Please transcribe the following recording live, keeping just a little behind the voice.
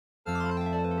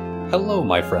Hello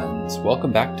my friends,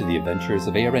 welcome back to the adventures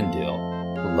of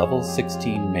Eärendil, level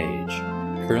 16 mage,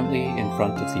 currently in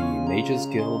front of the Mages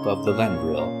Guild of the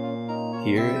Eärendil,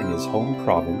 here in his home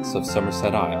province of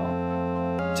Somerset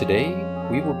Isle. Today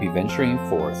we will be venturing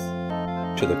forth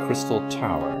to the Crystal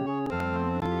Tower.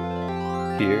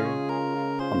 Here,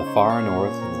 on the far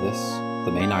north of this,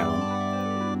 the main island,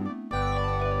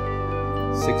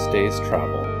 6 days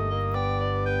travel.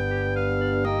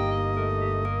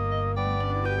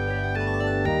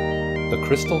 The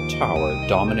Crystal Tower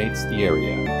dominates the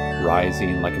area,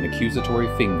 rising like an accusatory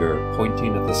finger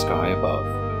pointing at the sky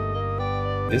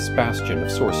above. This bastion of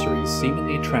sorcery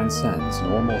seemingly transcends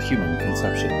normal human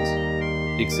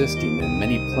conceptions, existing in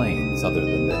many planes other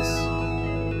than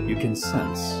this. You can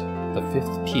sense the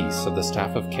fifth piece of the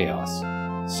Staff of Chaos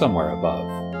somewhere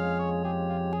above.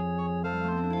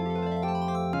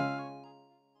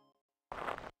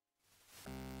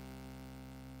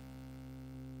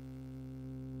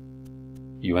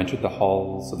 You entered the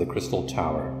halls of the Crystal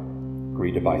Tower,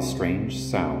 greeted by strange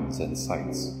sounds and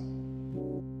sights.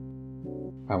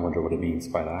 I wonder what it means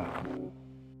by that.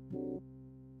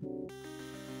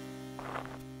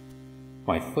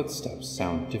 My footsteps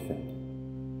sound different.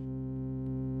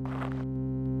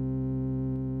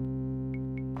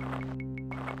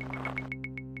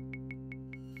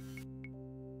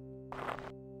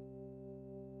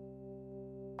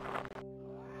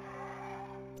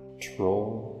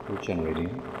 Troll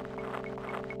regenerating.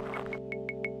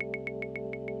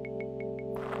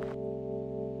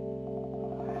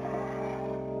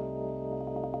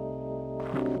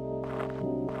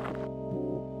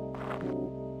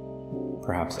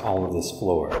 Perhaps all of this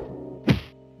floor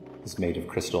is made of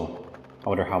crystal. I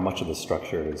wonder how much of the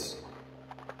structure is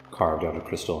carved out of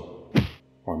crystal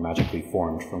or magically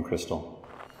formed from crystal.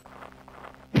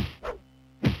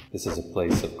 This is a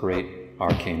place of great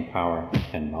arcane power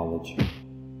and knowledge.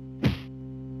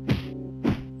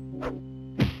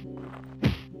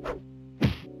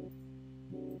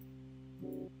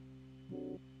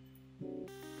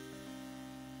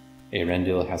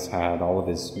 Eärendil has had all of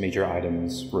his major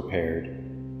items repaired,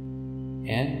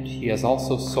 and he has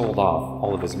also sold off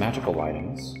all of his magical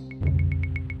items.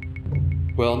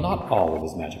 Well, not all of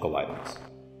his magical items,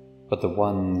 but the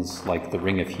ones like the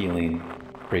Ring of Healing,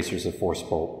 Bracers of Force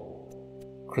Bolt,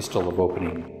 Crystal of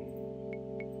Opening,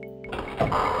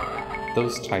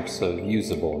 those types of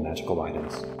usable magical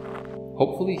items.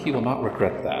 Hopefully he will not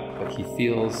regret that, but he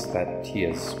feels that he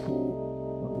has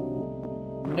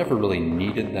never really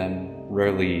needed them,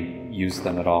 rarely used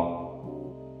them at all.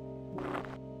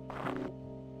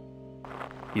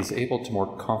 He's able to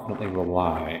more confidently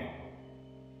rely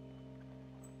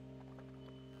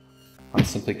on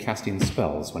simply casting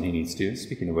spells when he needs to.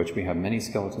 Speaking of which, we have many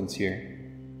skeletons here.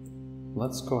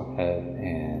 Let's go ahead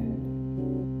and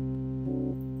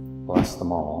blast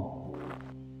them all.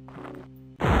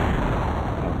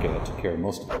 Okay, that took care of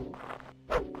most of them.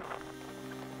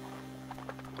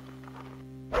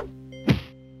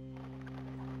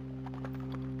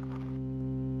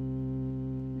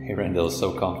 Eärendil is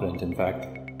so confident, in fact,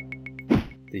 that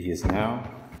he is now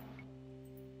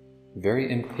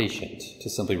very impatient to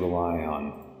simply rely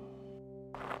on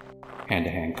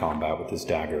hand-to-hand combat with his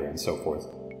dagger and so forth.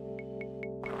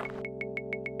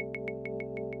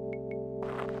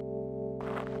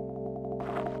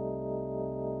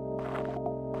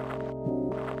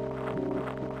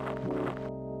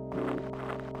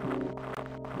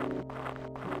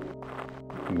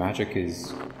 Magic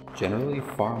is generally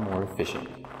far more efficient.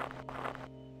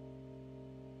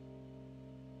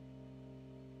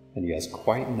 And he has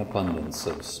quite an abundance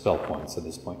of spell points at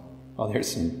this point. Oh,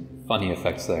 there's some funny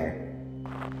effects there.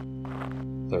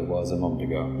 There was a moment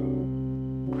ago.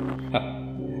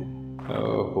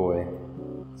 Oh boy.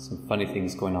 Some funny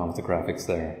things going on with the graphics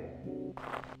there.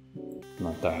 On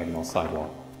that diagonal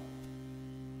sidewalk.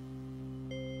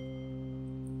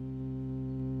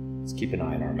 Let's keep an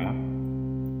eye on our map.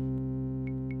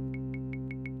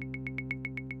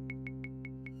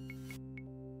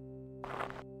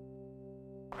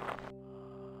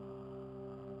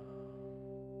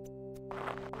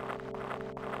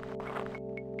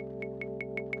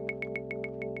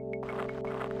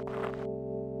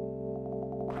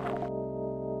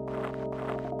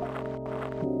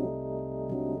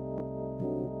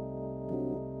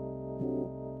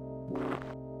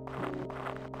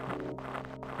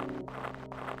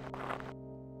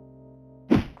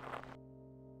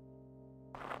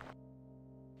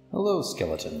 Hello,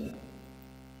 skeleton.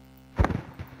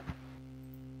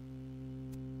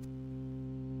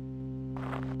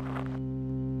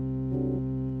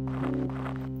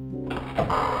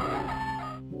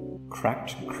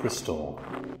 Cracked crystal.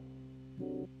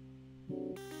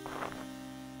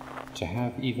 To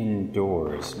have even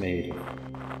doors made of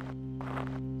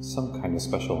some kind of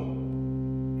special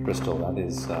crystal, that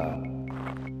is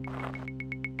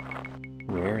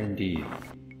rare indeed.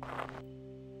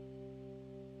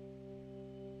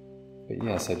 But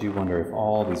yes, I do wonder if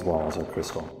all these walls are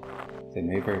crystal. They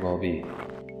may very well be.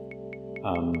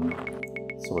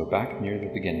 So we're back near the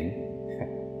beginning.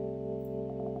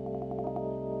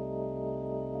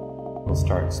 We'll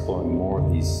start exploring more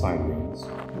of these side rooms.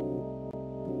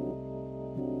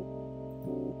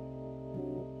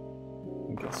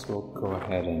 I guess we'll go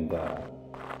ahead and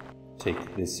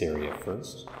take this area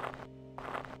first.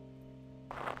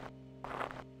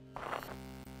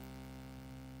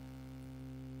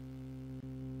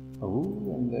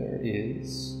 Oh, and there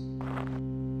is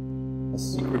a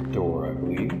secret door, I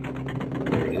believe.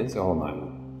 There it is. Oh my.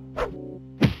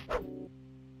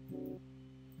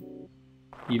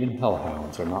 Even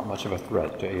hellhounds are not much of a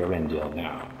threat to Eärendil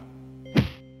now.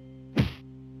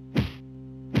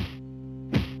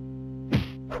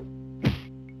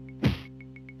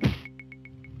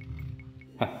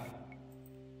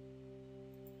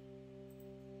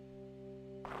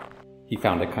 He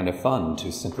found it kind of fun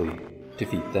to simply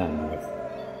defeat them with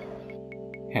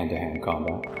hand-to-hand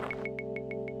combat.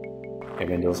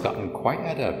 Eärendil's gotten quite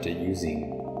adept at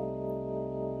using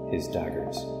his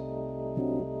daggers.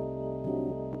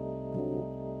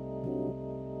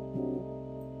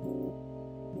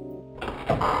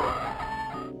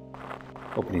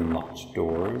 Opening locked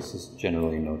doors is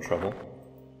generally no trouble,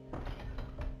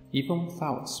 even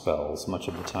without spells much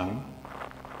of the time.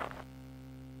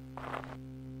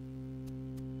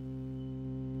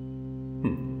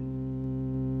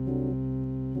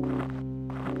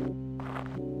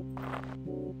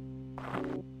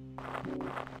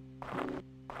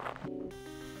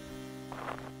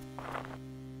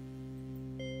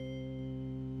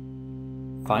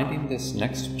 Finding this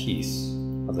next piece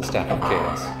of the Staff of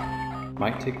Chaos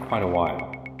might take quite a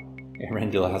while.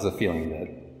 Eärendil has a feeling that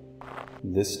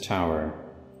this tower,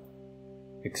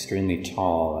 extremely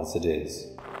tall as it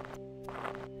is,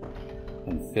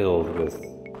 and filled with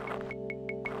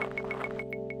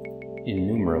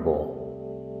innumerable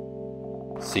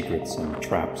secrets and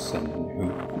traps and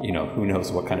who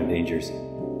knows what kind of dangers,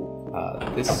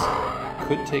 this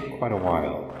could take quite a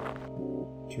while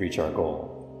to reach our goal.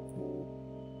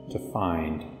 To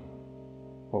find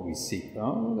what we seek.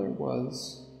 Oh, there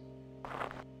was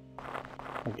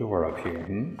a door up here,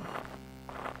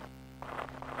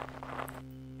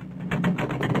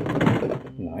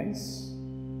 Nice.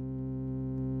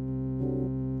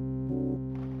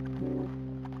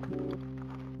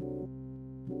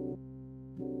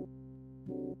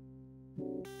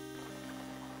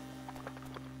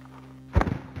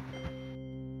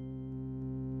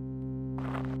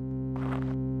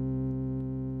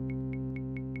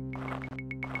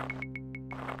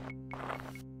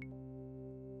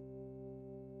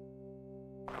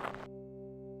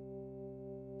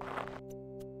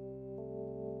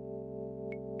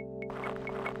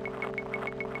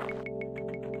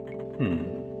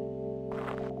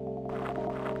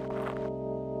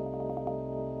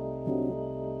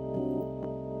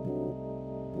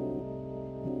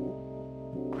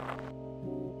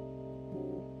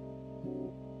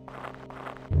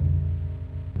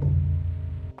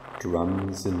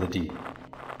 Drums in the deep.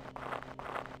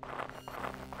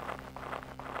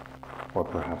 Or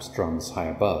perhaps drums high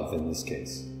above in this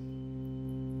case.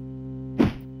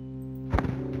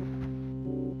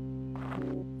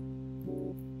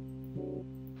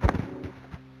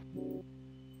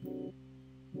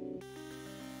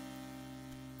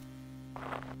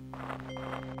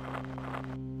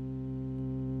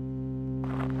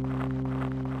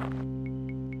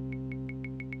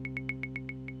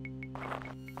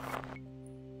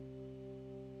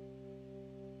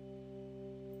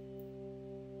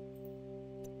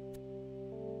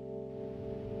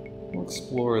 We'll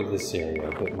explore this area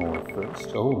a bit more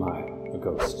first. Oh my, a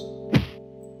ghost.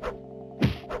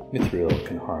 Mithril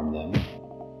can harm them.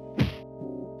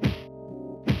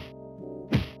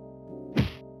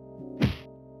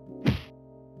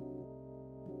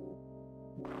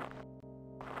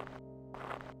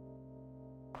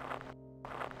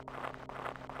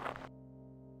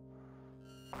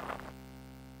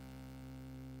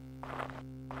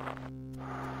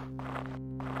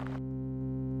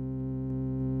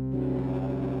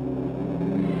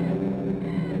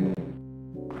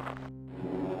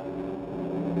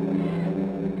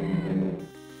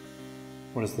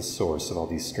 What is the source of all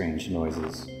these strange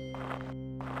noises?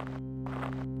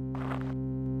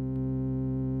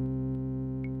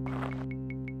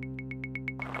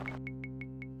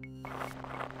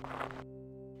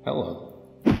 Hello.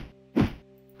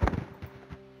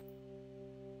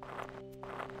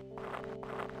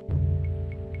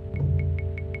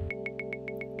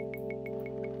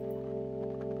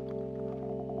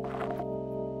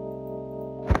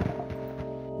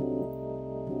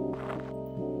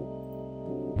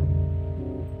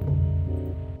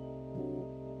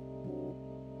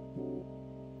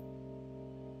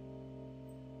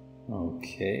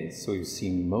 Okay, so we've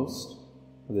seen most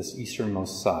of this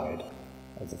easternmost side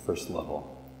of the first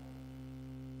level.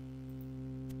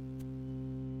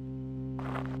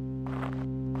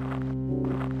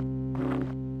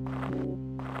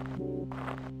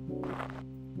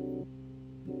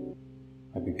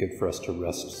 Might be good for us to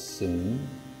rest soon,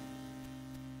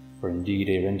 for indeed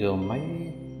Eärendil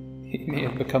may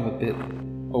have become a bit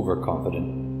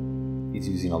overconfident. He's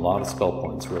using a lot of spell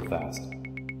points real fast.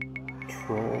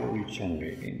 Troll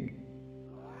regenerating.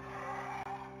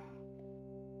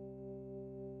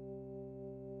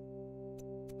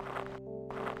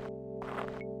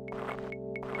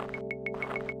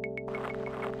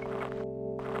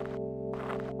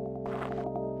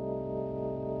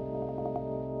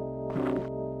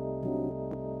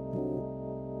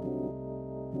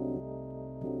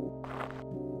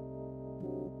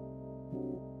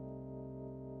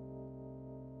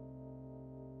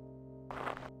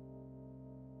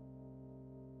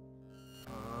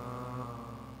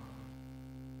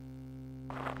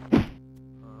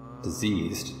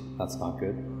 Diseased. That's not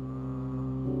good.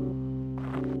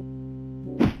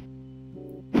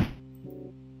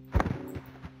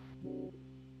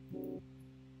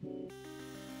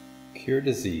 Cure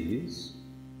disease.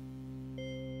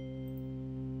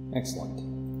 Excellent.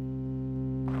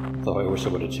 Though I wish I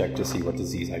would have checked to see what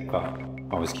disease I'd caught.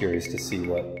 I was curious to see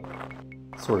what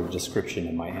sort of description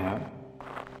it might have.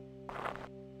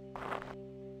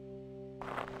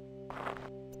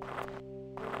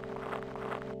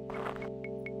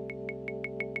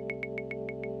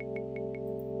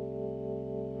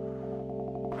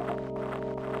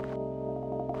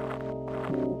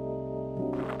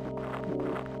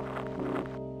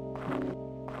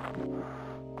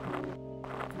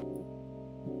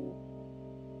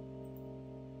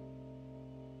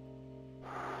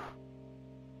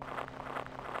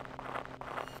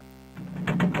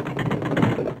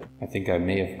 I think I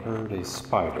may have heard a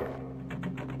spider.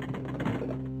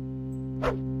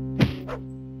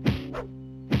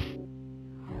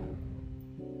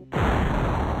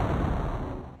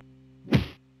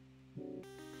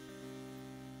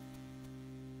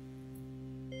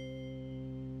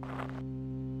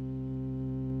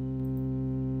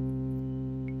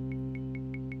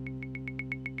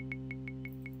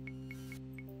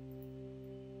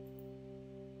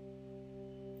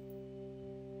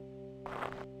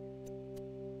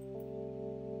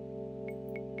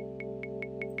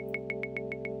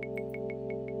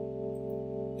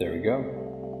 There we go.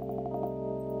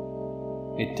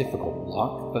 A difficult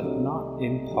block, but not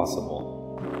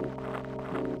impossible.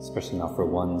 Especially not for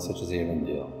one such as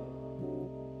Eärendil.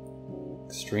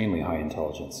 Extremely high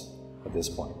intelligence at this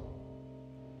point.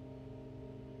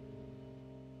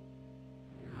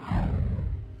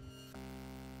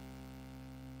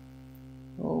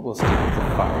 Oh, we'll stick with the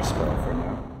fire spell for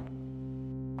now.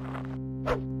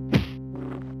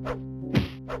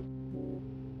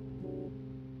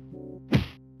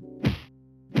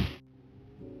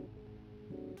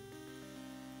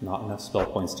 Not enough spell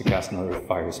points to cast another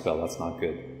fire spell, that's not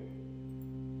good.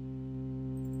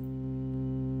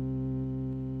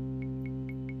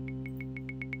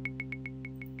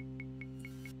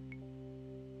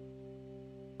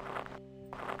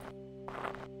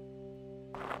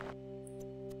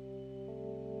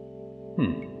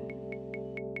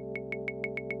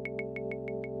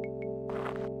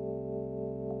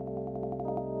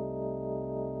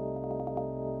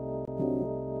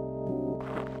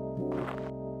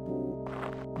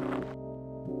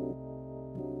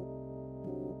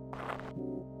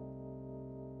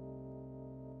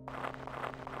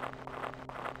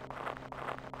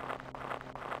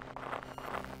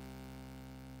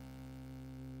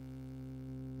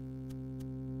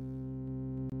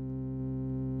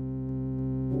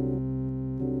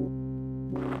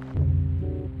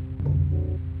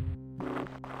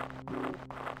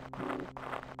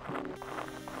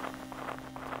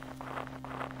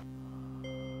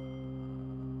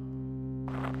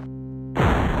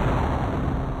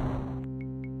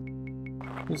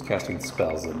 Who's casting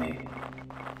spells at me?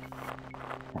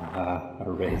 Ah, a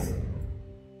wraith.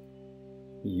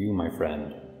 You, my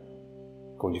friend,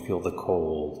 going to feel the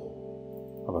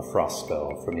cold of a frost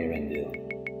spell from Eärendil.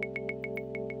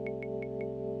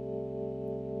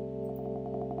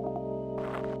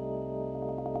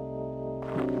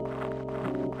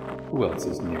 Who else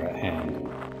is near at hand?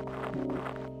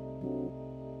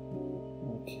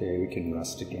 Okay, we can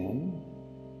rest again.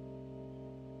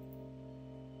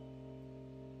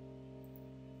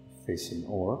 Face an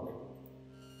orc.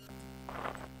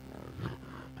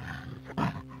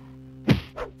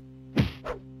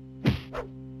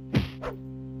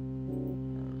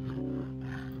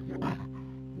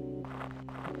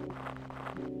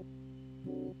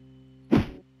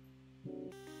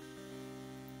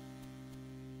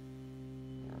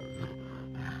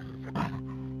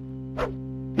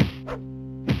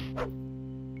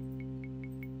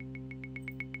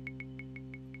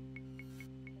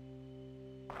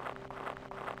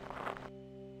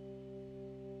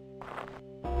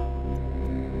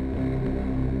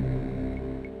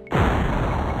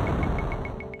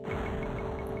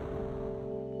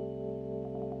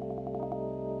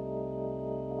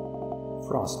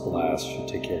 Frost Blast should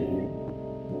take care of you.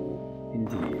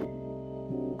 Indeed.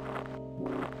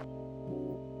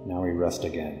 Now we rest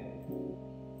again.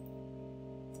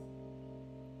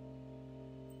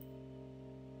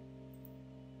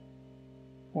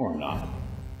 Or not.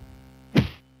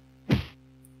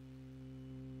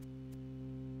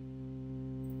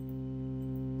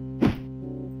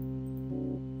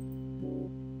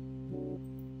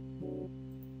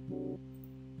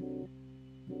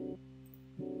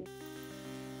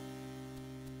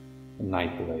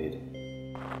 Nightblade.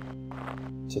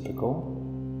 Typical.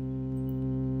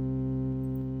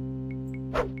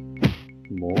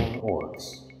 More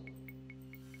orcs.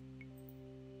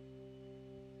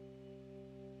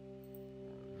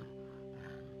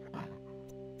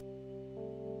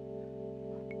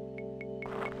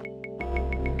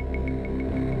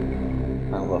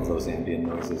 I love those ambient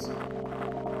noises.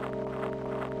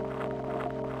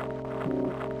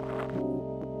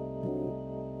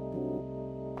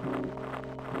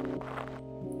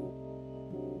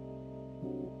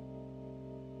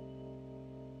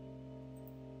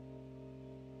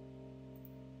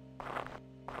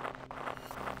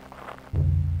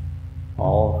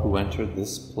 All who enter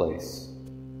this place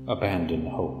abandon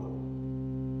hope.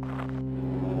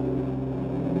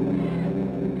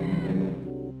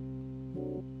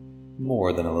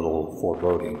 More than a little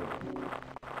foreboding.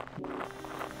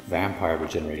 Vampire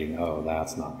regenerating, oh,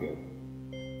 that's not good.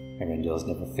 Eärendil has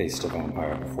never faced a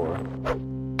vampire before,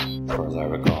 as far as I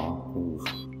recall. Oof.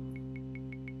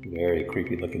 Very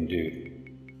creepy looking dude.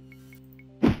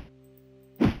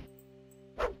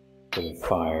 Bit of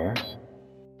fire.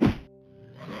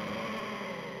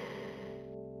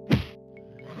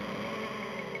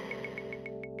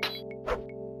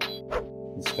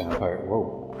 This vampire, whoa.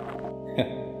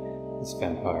 This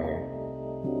vampire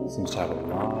seems to have a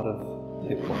lot of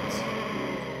hit points.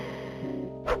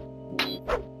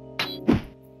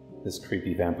 This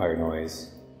creepy vampire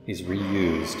noise is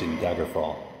reused in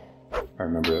Daggerfall. I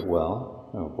remember it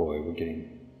well. Oh boy, we're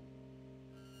getting...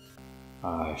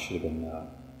 I should have been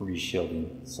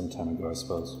re-shielding some time ago, I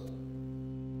suppose.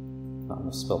 Not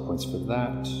enough spell points for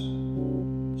that.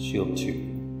 Shield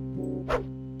 2.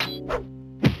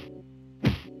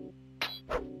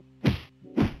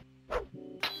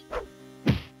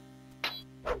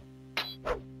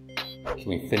 Can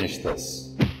we finish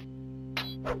this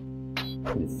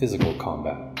in physical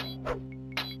combat?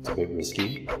 It's a bit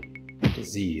risky.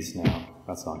 Disease now,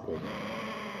 that's not good.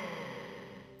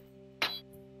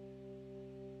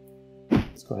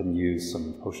 Let's go ahead and use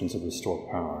some potions of restore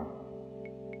power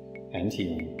and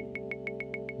healing.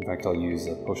 In fact, I'll use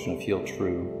a potion of heal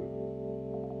true,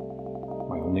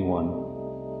 my only one.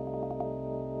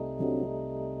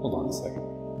 Hold on a second.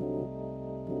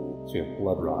 So we have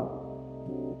blood rot.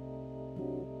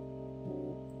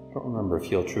 I don't remember if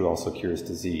heal true also cures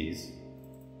disease.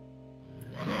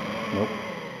 Nope.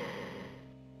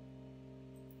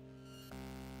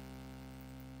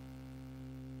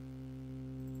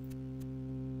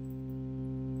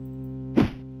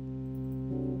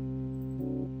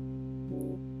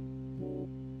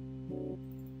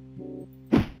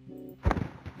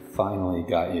 Finally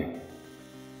got you.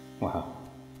 Wow.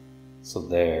 So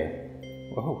there.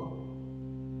 Whoa.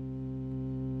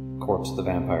 Corpse of the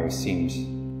vampire seemed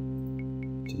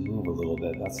to move a little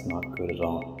bit. That's not good at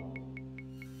all.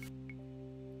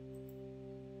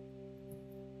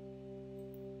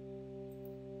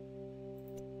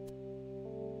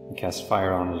 And cast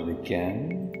fire on it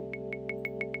again.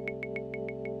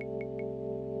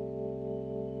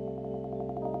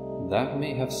 That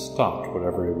may have stopped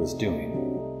whatever it was doing.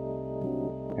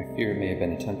 I fear it may have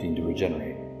been attempting to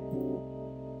regenerate.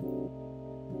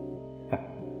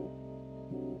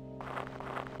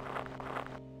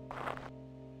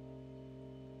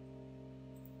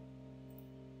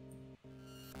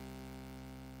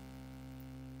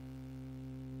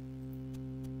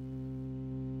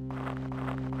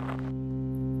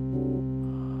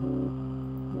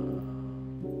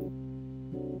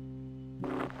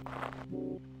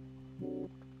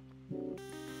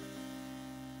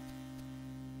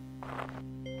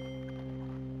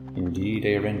 Indeed,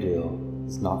 Eärendil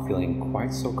is not feeling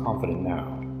quite so confident now.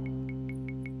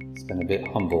 He's been a bit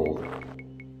humbled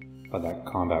by that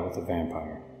combat with the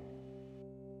vampire.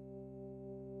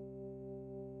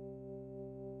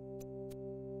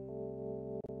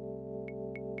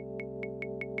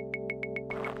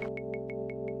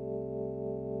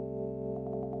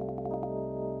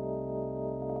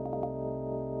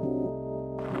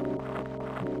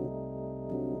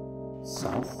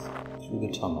 South through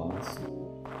the tunnels.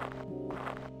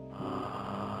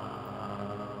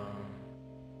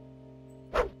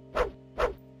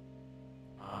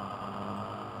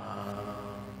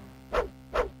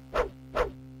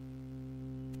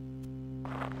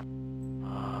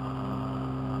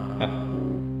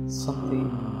 Something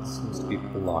seems to be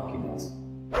blocking us.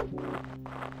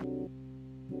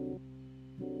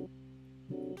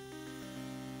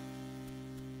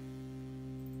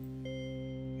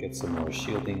 Get some more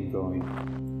shielding going.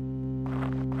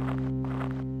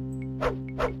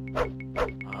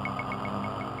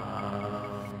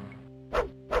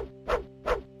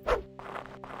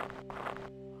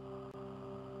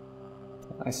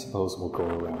 I suppose we'll go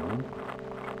around.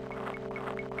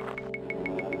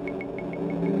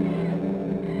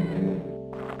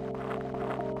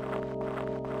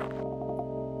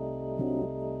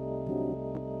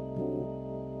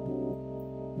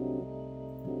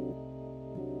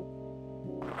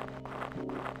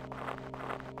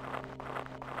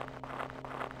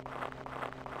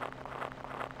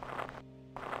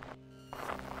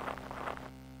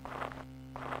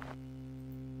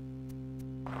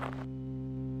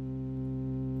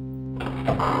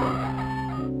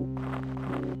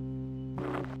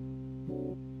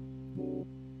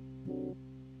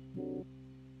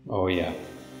 Oh yeah.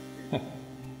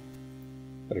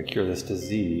 Better cure this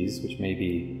disease, which may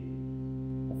be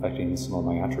affecting some of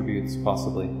my attributes,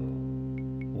 possibly.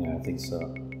 Yeah, I think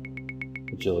so.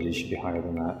 Agility should be higher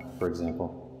than that, for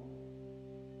example.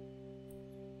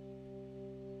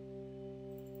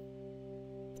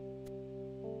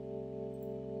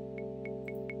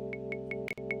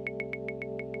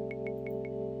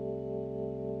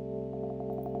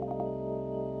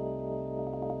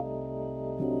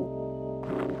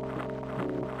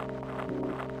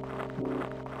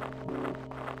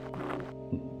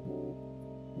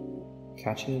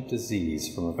 Catching a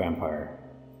disease from a vampire.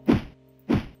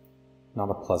 Not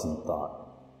a pleasant thought.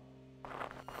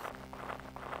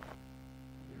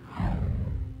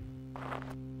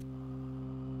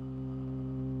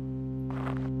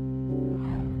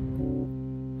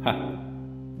 Ha!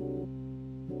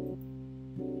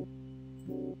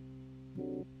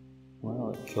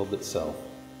 Well, it killed itself.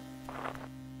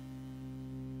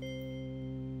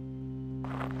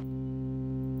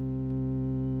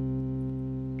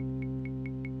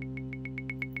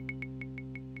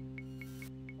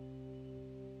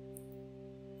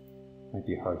 Might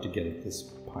be hard to get at this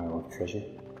pile of treasure.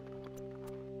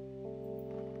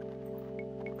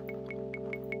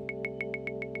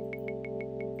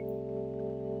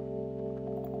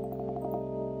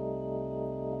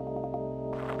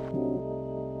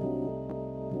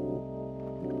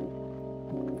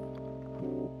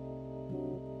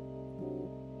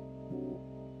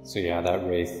 So yeah, that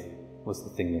wraith was the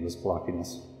thing that was blocking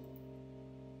us.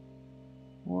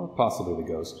 Or possibly the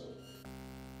ghost.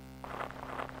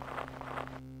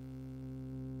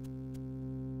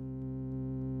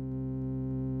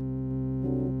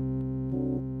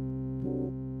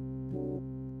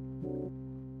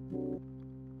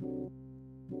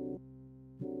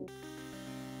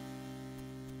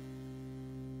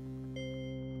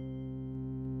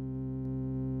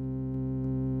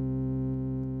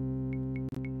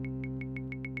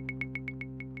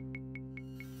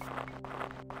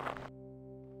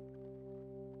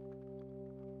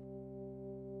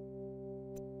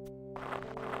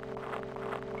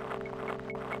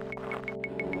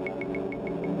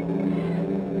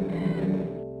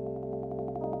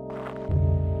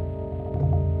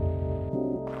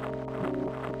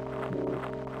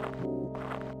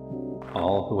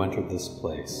 All who entered this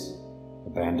place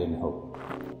abandon hope.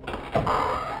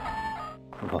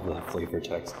 I love that flavor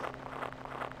text.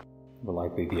 There'll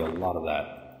likely be a lot of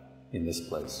that in this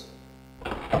place.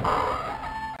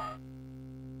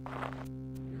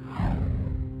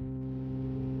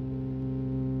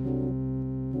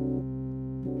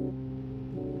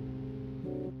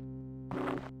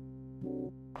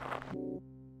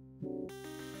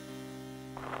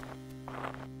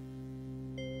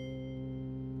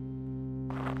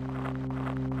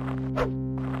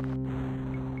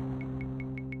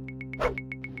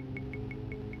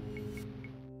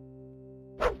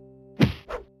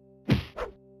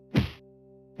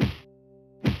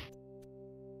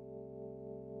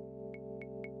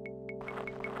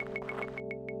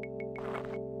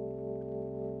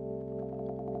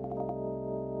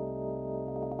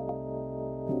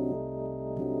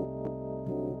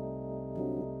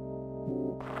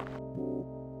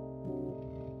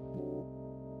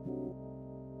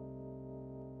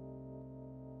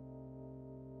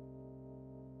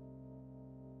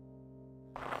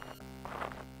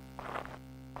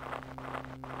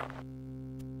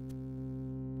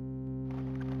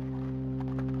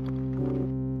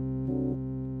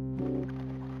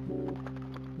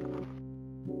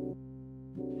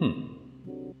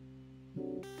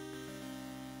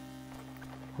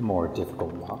 the more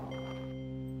difficult rock.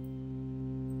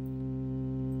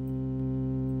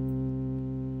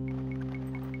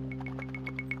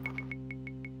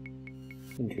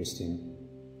 Interesting.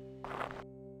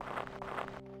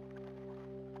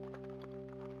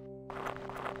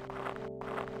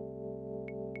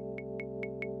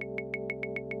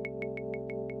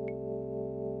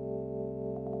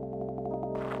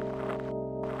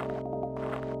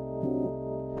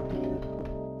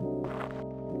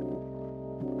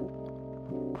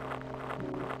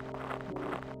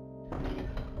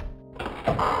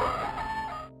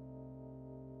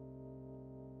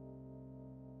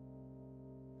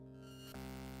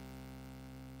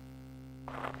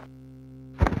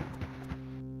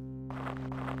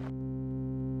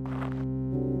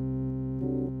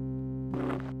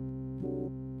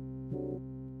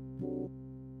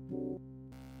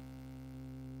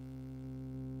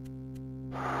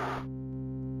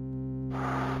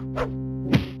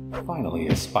 Finally,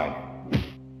 a spider.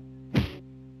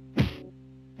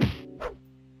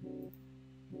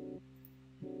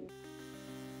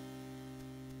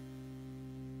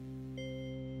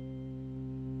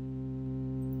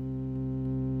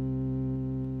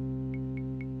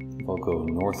 I'll go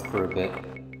north for a bit.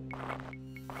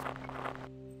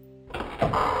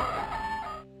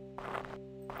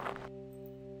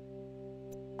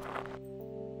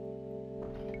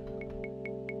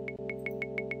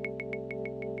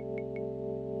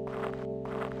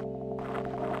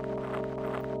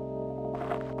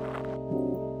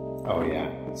 Oh yeah,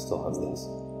 it still has this.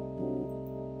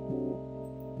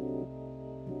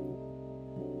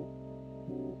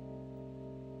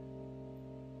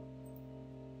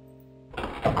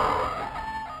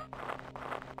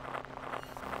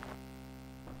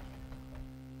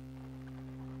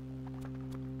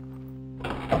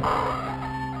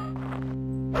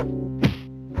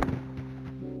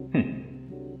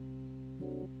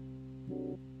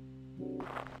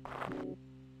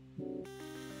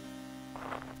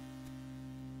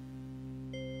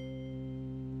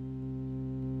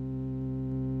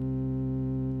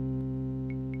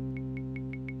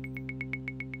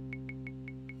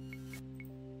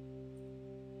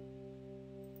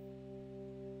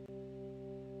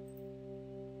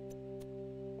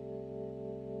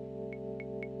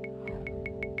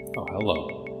 Oh,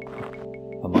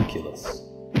 hello. Homunculus.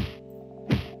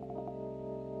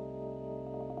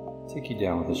 Take you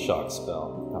down with a shock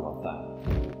spell. How about that?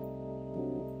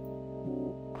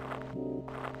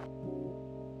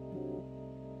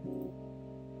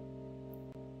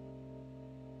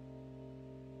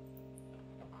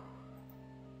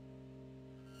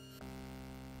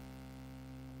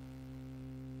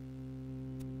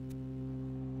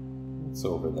 What's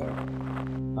over there?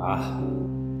 Ah.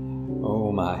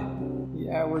 Oh my.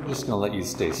 Yeah, we're just gonna let you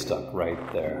stay stuck right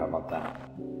there. How about that?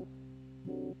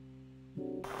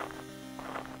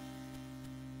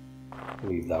 I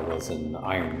believe that was an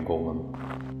iron golem.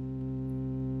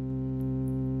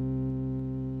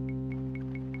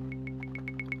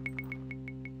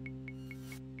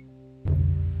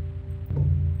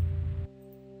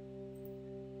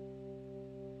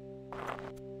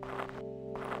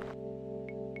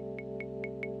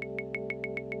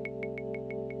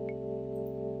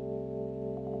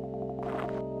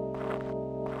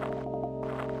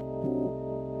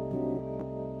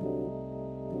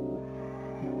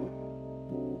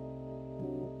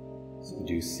 We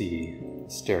do see a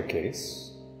staircase.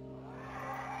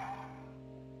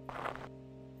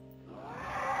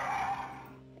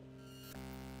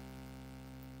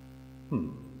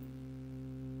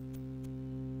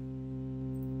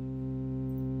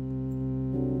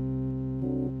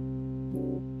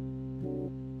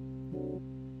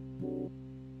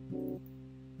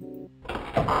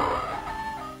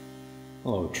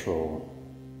 Hello, troll.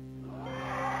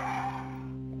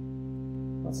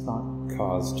 Let's not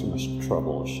cause too much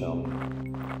trouble, shall we?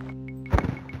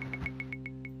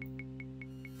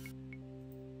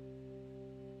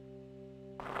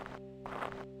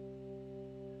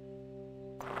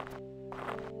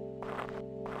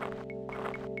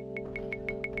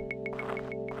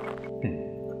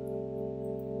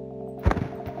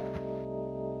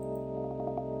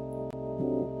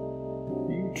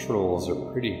 You trolls are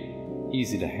pretty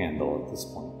easy to handle at this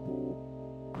point.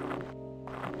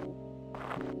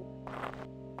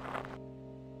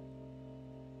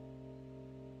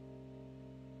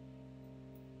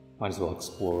 Might as well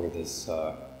explore this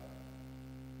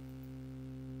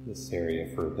this area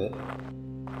for a bit.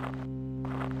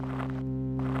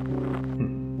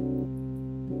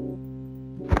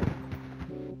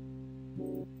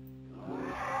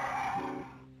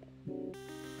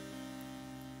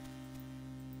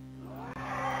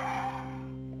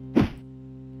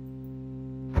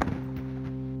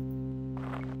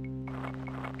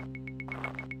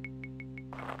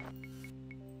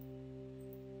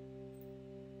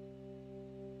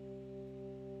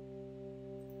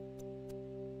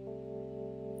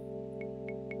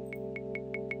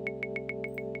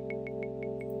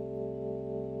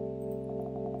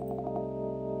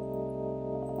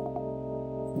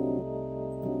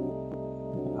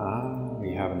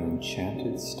 have an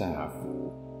enchanted staff.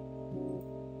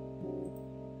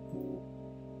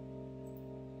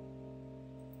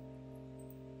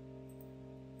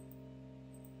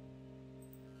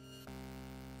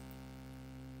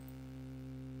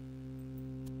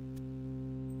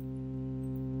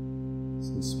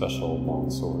 Some special long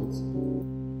swords.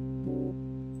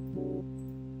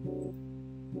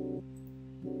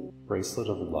 Bracelet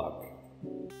of Luck.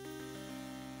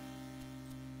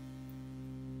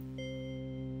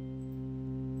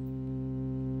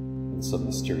 And some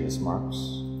mysterious marks.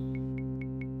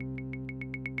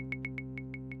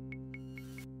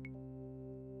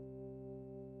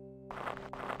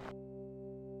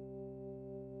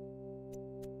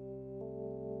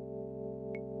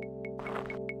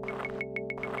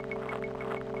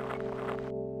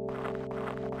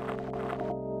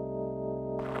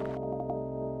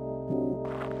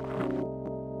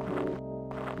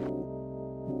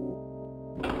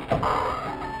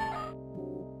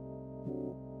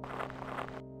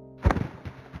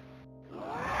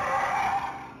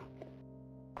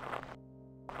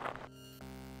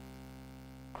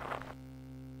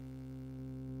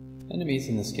 Enemies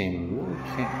in this game really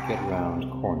can't get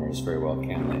around corners very well,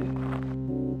 can they?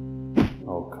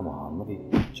 Oh, come on, let me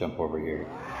jump over here.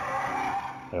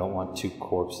 I don't want two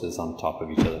corpses on top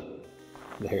of each other.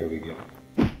 There we go.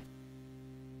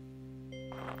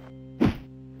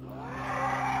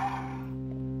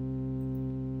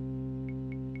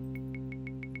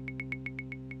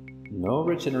 No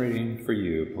regenerating for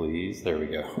you, please. There we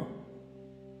go.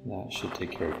 That should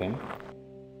take care of him.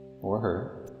 Or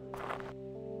her.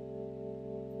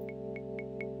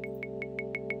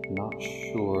 Not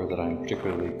sure that I'm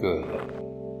particularly good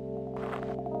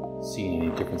at seeing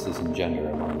any differences in gender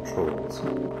among the trolls.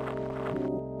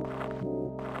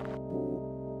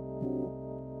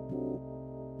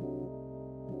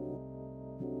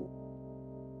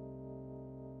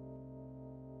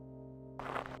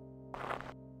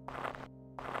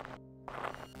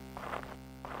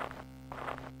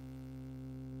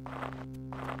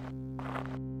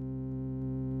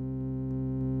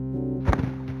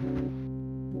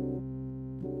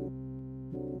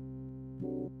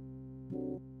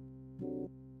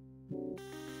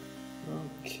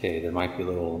 Okay, there might be a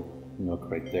little nook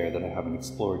right there that I haven't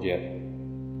explored yet.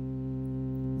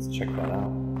 Let's check that out.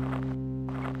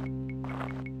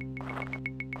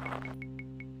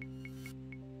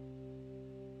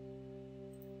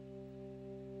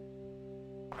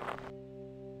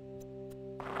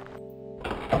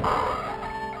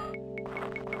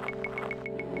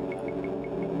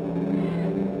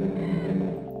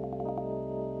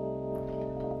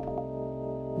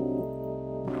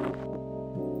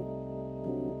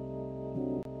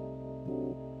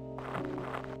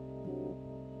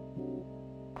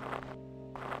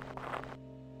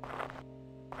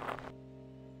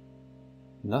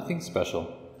 Nothing special.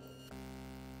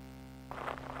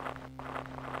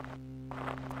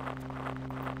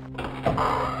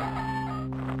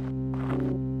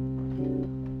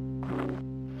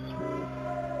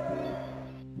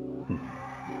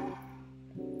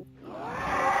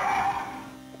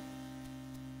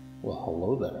 Well,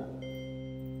 hello there.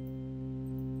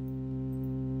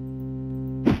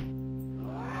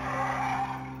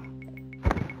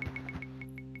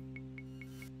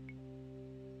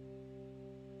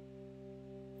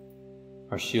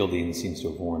 Our shielding seems to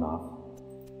have worn off.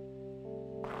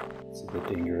 It's a bit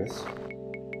dangerous.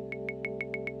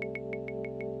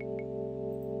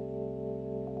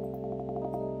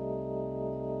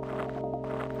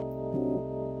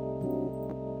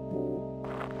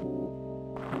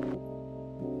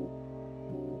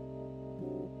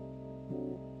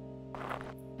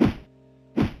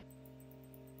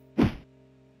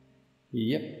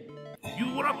 Yep.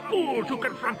 You were a fool to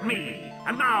confront me,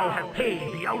 and now have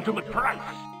paid the ultimate price.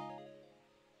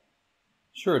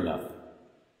 Sure enough.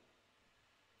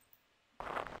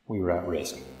 We were at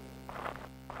risk.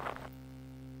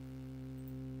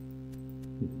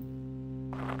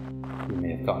 We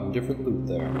may have gotten different loot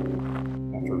there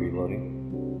after reloading.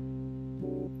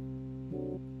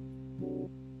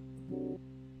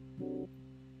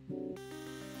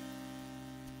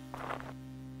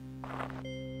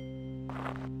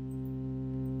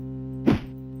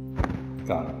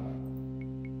 Got it.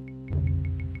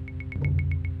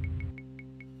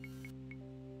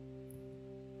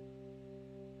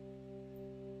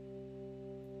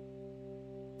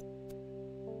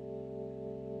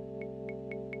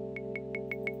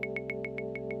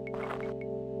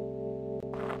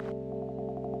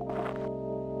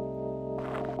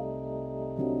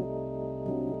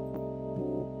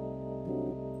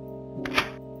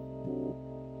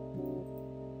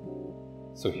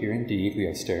 So here indeed we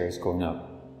have stairs going up,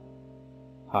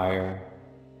 higher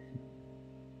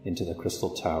into the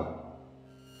Crystal Tower,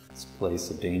 this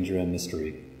place of danger and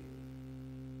mystery.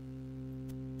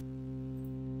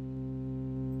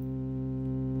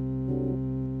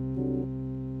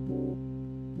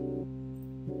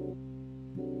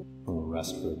 We'll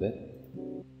rest for a bit.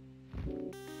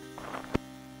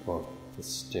 Oh, the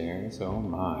stairs, oh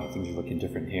my, things are looking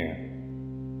different here.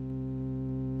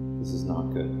 This is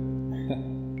not good.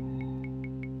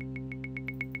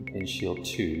 Okay, shield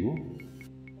 2.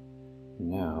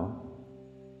 Now,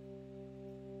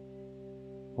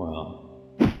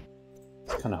 well, I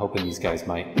was kind of hoping these guys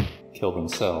might kill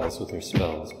themselves with their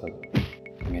spells, but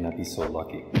I may not be so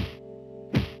lucky.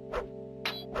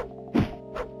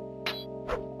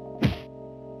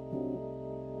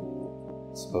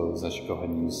 Suppose I should go ahead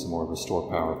and use some more restore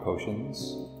power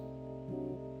potions.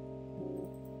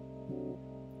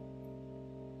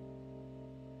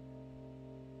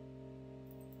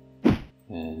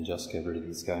 And just get rid of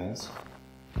these guys.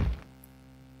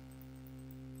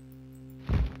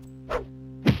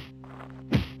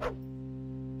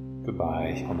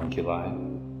 Goodbye, homunculi.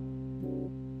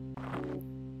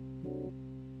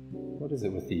 What is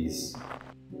it with these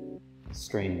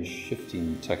strange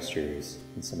shifting textures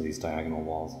in some of these diagonal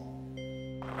walls?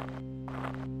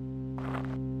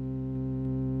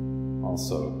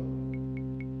 Also,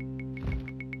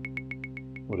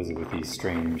 what is it with these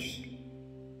strange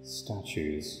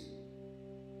statues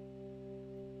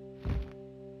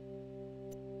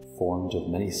formed of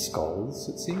many skulls,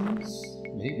 it seems?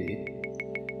 Maybe.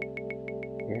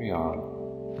 Very odd.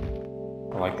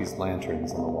 I like these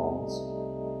lanterns on the walls.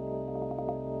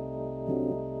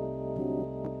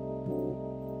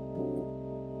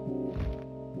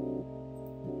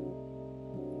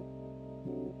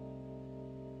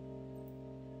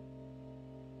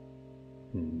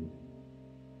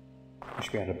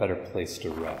 Wish we had a better place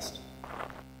to rest.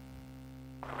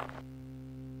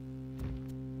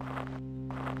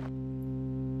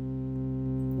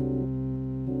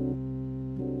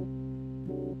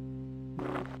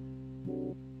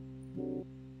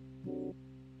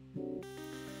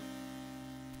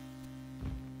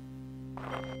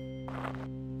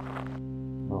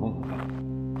 Oh,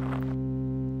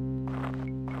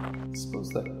 I suppose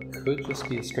that could just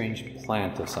be a strange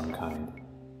plant of some kind.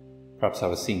 Perhaps I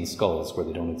was seeing skulls where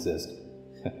they don't exist.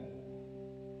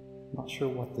 Not sure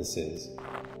what this is.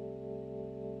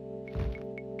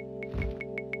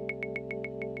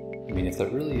 I mean, if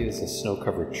that really is a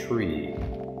snow-covered tree,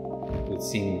 it would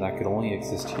seem that could only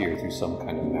exist here through some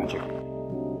kind of magic.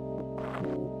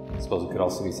 I suppose it could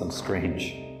also be some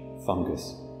strange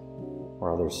fungus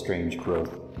or other strange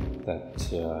growth that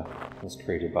was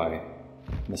created by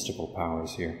mystical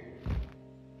powers here.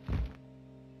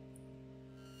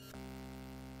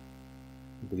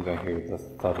 I believe I hear the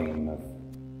thudding of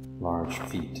large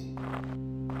feet.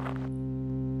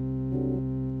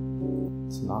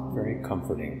 It's not very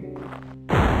comforting.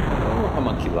 Oh,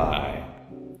 homunculi!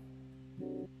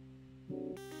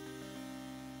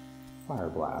 Fire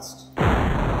blast.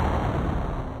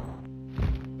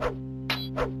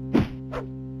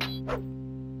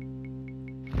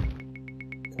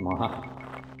 Come on.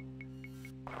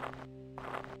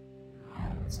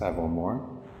 Let's have one more.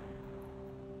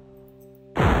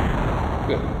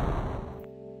 Good.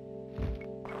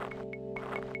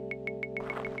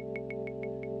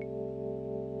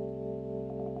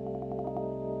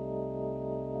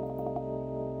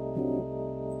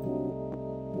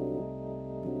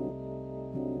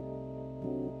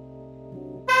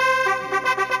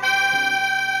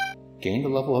 Gained a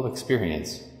level of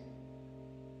experience.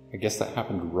 I guess that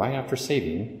happened right after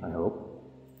saving, I hope.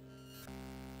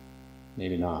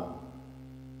 Maybe not.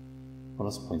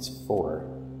 Bonus points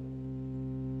 4.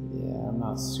 Yeah, I'm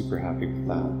not super happy with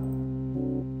that.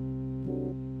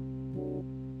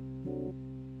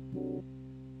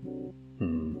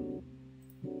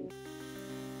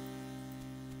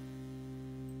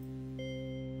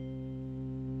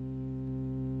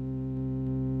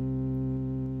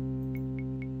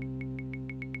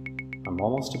 I'm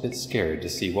almost a bit scared to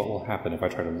see what will happen if I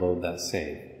try to load that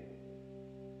save.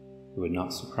 It would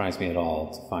not surprise me at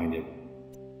all to find it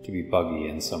to be buggy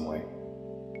in some way.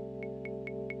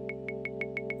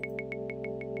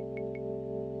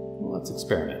 Well, let's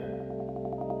experiment.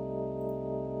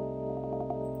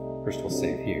 First we'll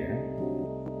save here.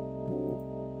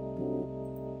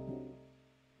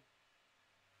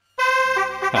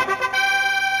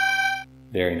 Ha.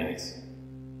 Very nice.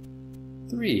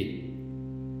 3.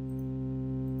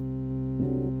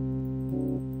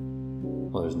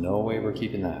 Well, there's no way we're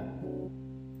keeping that.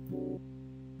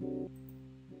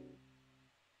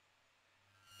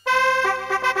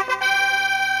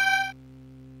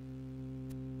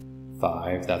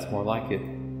 5, that's more like it.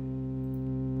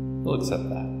 We'll accept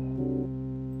that.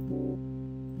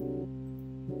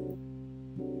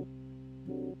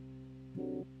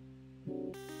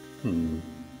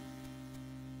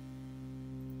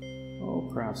 Oh,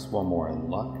 perhaps one more in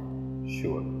luck?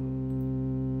 Sure.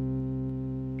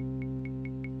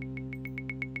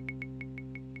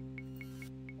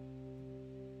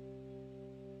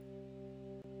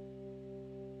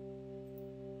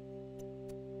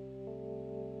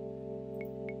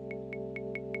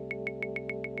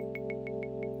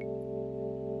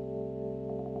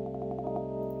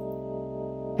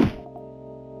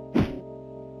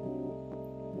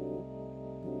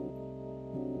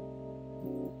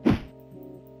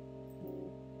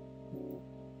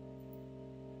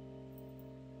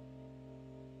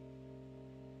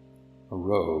 A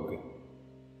rogue.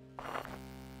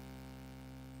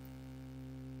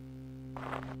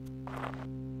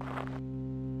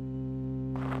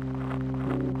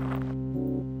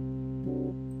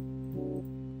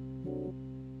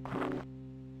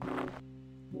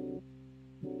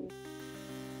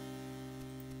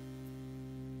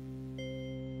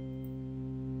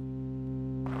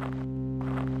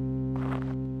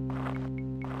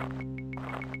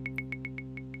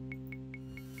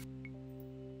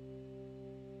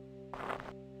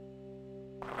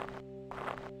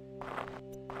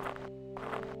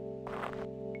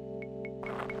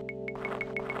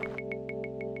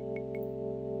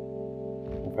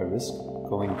 If I risk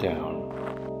going down...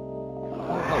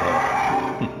 Oh, hello.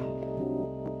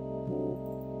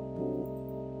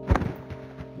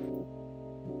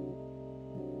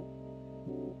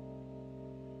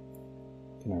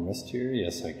 Can I rest here?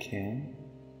 Yes, I can.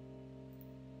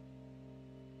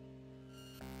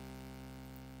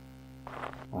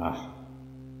 Ah.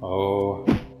 Oh.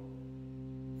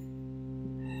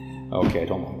 Okay, I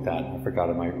don't like that. I forgot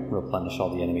I might replenish all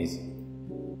the enemies.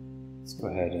 Let's go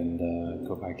ahead and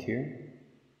go back here.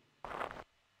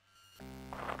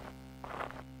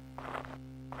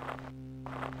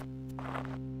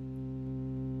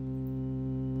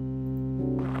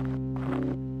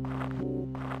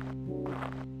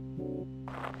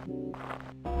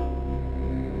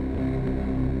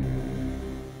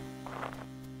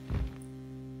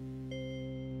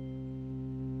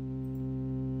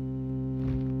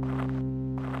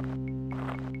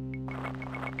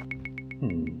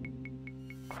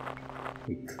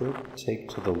 We could take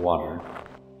to the water.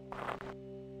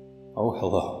 Oh,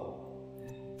 hello.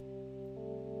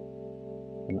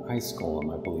 An ice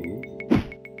golem, I believe.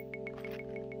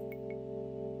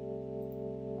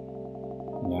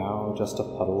 Now just a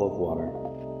puddle of water.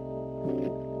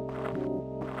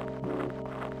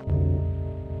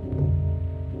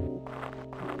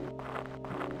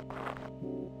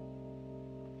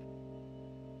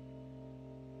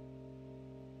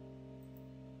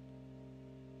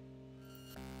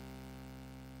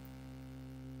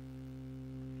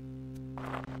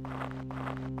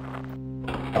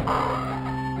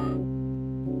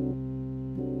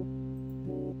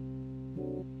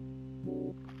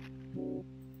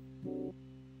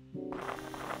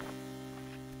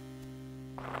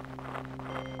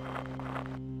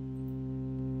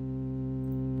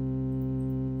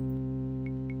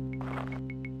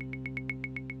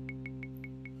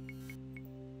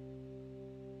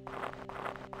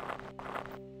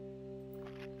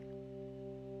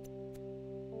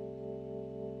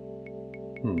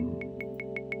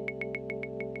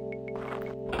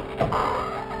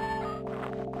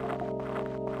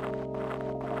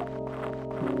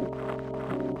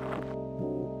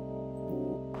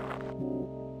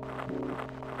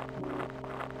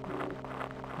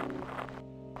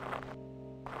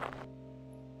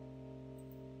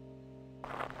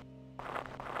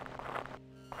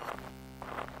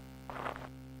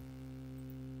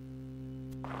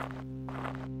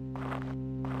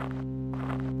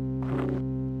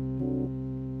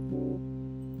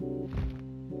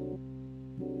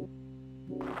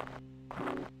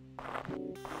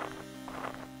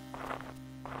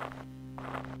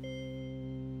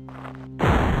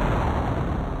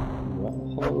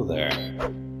 Hello there.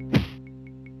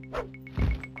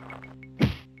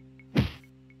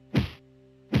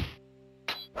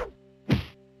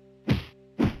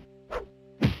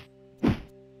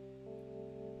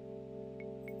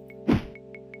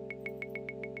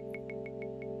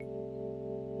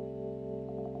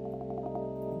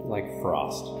 Like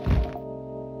frost.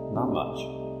 Not much.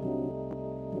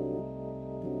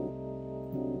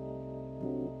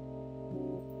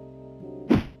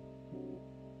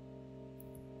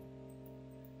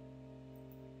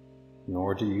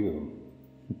 Nor do you.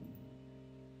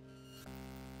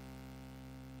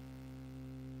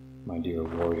 My dear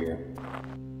warrior.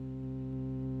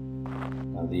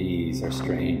 Now these are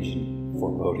strange and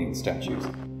foreboding statues.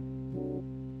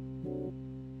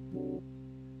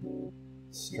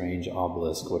 Strange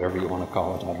obelisk, whatever you want to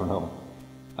call it, I don't know.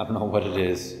 I don't know what it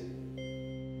is,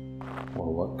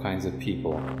 or what kinds of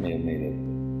people may have made it.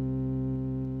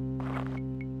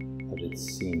 But it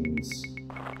seems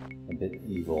a bit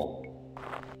evil.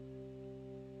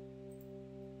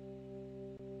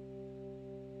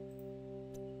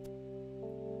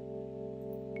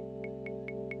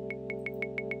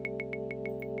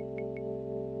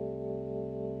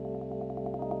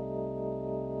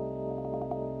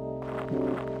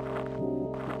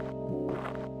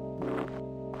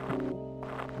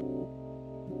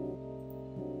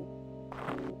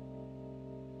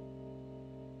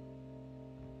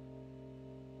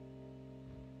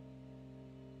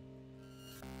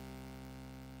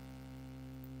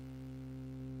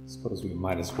 Suppose we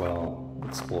might as well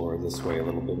explore this way a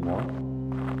little bit more.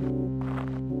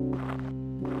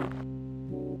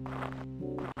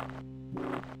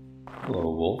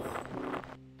 Hello, wolf.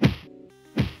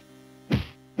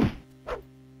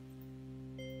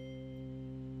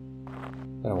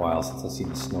 Been a while since I've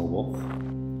seen a snow wolf.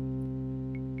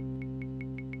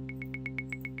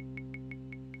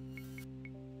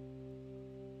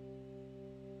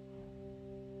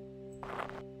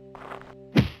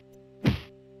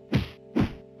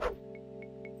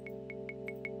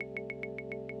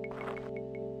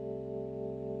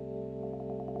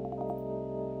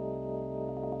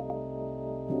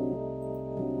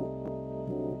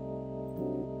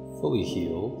 Fully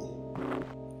healed.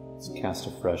 Let's cast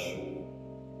a fresh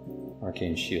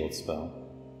arcane shield spell.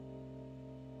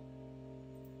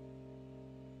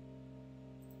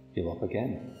 Heal up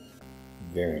again.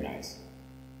 Very nice.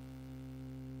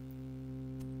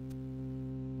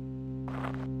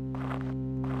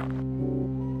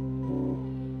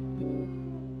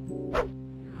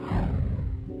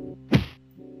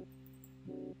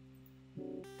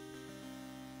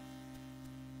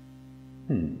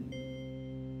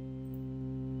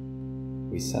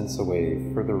 We sense a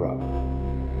way further up.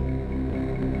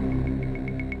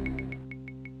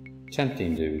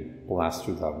 Tempting to blast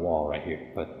through that wall right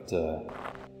here, but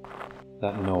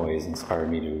that noise inspired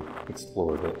me to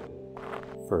explore a bit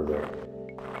further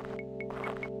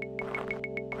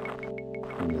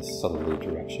in this southerly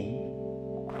direction.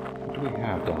 What do we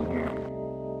have down here?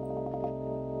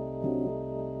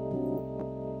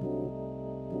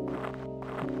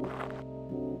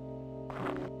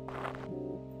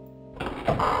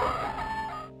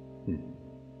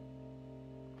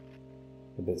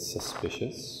 A bit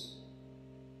suspicious.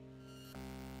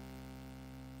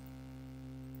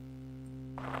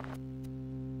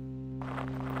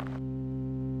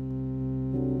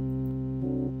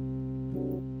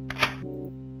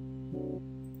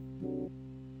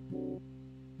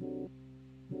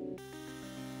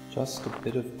 Just a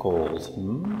bit of gold,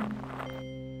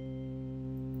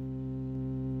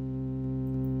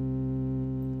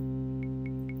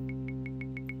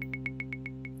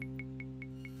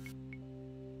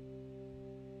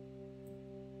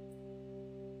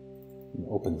 An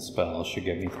open spell should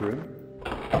get me through.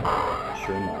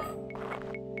 Sure enough.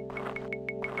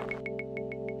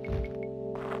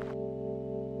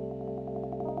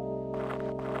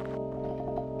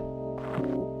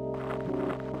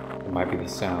 It might be the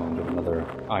sound of another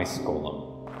ice golem.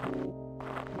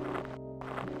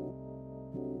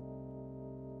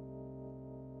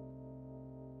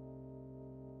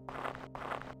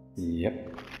 Yep.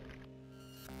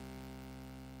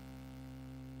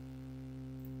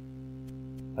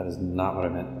 That is not what I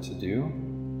meant to do.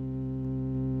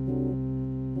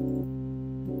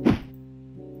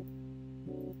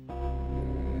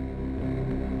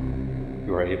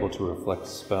 You are able to reflect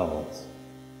spells.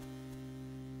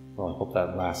 Well, I hope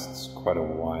that lasts quite a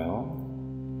while.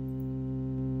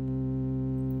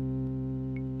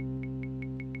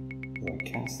 Did I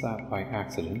cast that by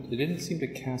accident? It didn't seem to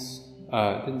cast.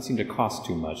 It didn't seem to cost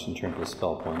too much in terms of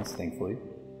spell points, thankfully.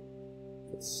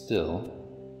 But still.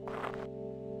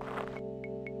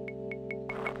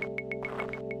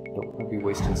 Don't want to be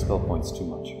wasting spell points too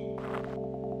much.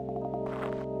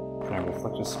 Can I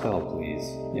reflect a spell, please?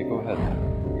 Yeah, go ahead.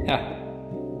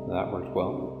 That worked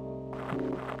well.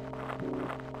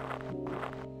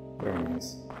 Very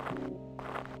nice.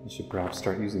 I should perhaps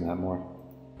start using that more.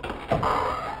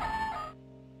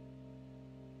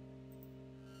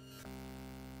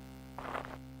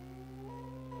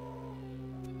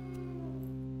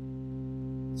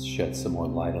 Let's shed some more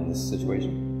light on this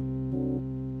situation.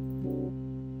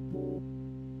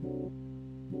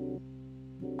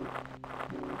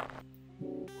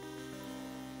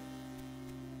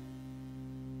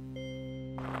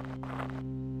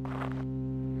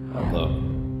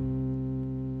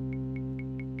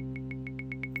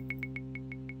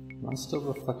 I'm still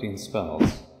reflecting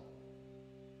spells.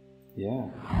 Yeah,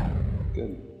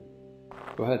 good.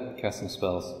 Go ahead, cast some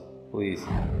spells, please.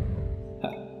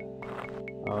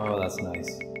 Oh, that's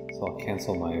nice. So I'll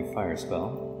cancel my fire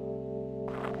spell.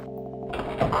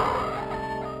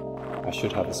 I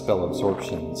should have a spell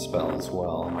absorption spell as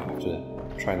well. I might have to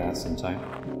try that sometime.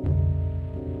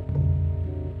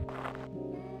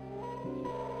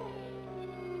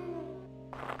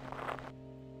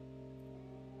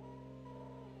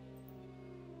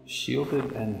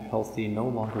 Shielded and healthy, no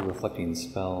longer reflecting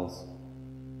spells.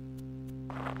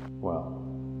 Well,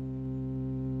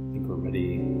 I think we're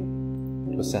ready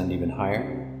to ascend even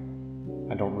higher.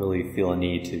 I don't really feel a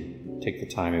need to take the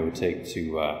time it would take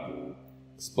to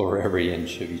explore every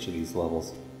inch of each of these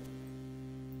levels.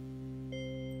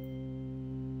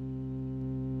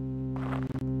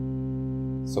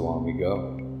 So on we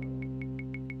go.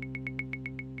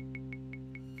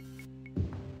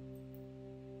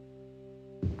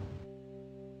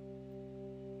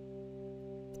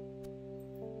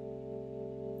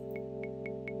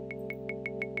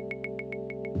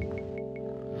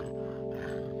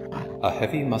 A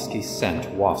heavy, musky scent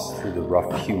wafts through the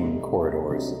rough-hewn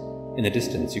corridors. In the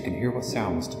distance, you can hear what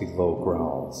sounds to be low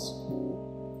growls.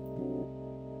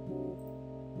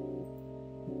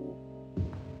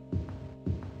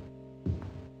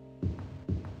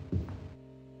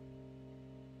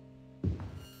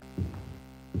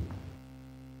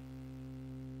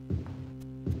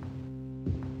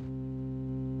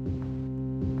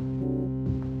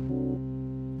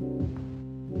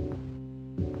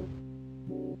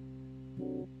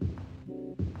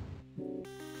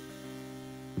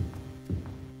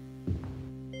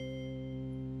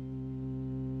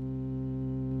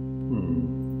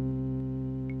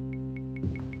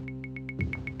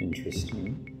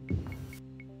 Interesting.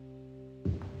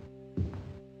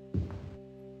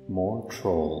 More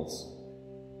trolls.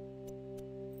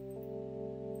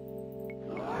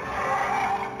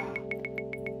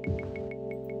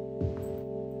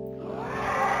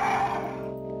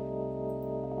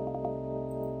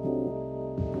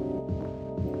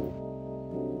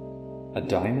 A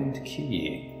diamond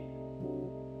key.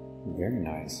 Very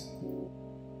nice.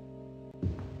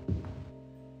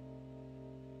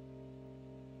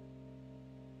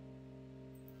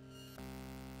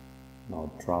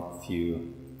 I'll drop a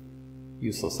few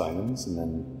useless items and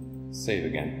then save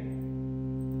again.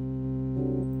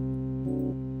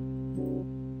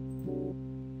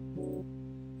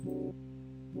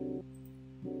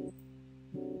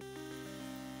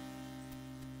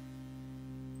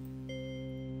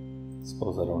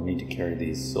 Suppose I don't need to carry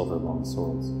these silver long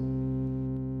swords.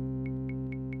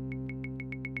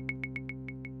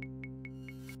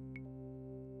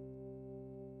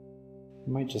 I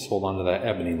might just hold on to that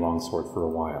ebony longsword for a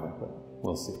while, but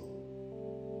we'll see.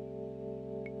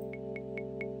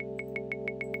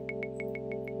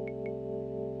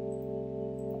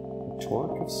 A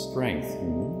torque of strength.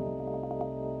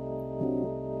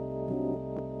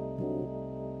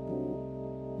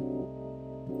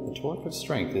 The torque of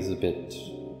strength is a bit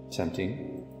tempting.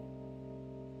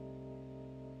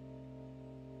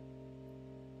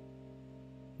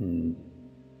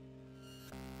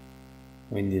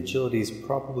 I mean, the agility is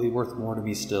probably worth more to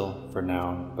me still for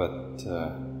now, but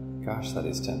gosh, that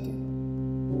is tempting.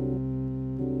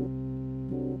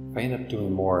 If I end up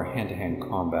doing more hand-to-hand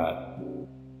combat,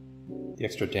 the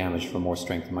extra damage for more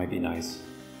strength might be nice,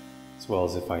 as well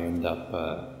as if I end up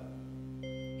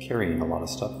carrying a lot of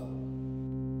stuff.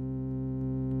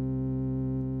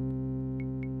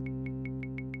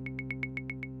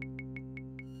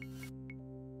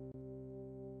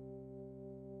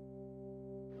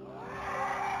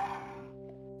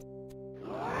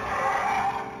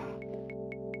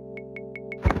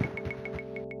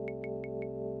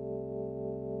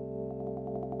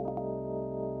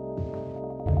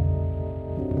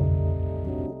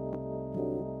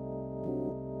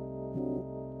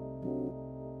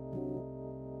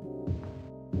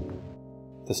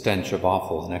 The stench of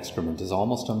offal and excrement is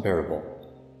almost unbearable.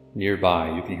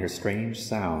 Nearby, you can hear strange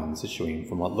sounds issuing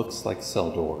from what looks like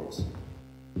cell doors.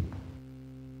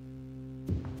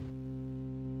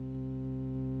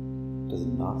 Does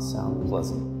not sound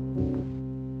pleasant.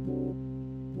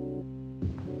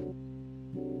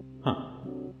 Huh.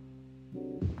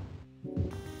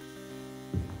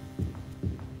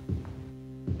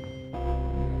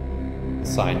 The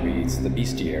sign reads, The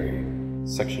Bestiary,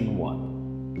 Section 1.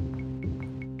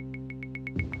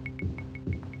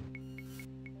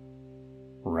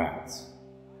 Rats.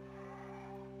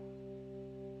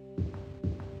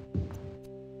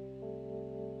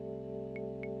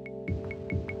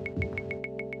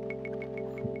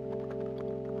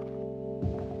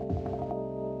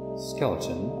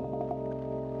 skeleton.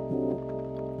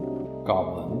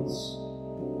 Goblins.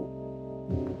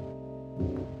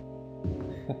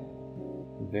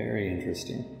 Very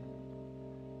interesting.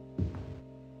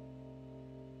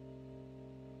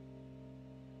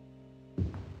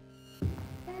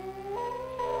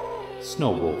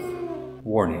 Snow wolf.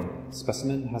 Warning.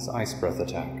 Specimen has ice breath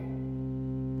attack.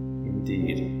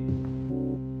 Indeed.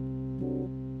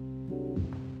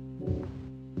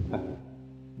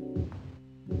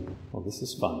 Well, this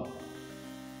is fun.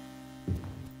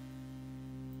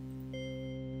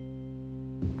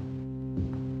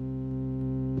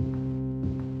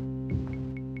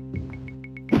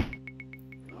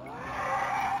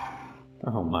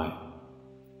 Oh my.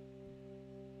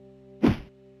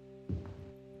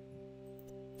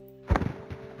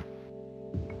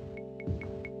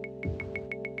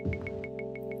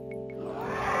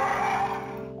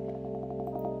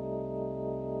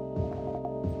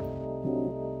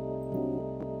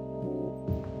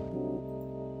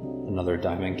 Another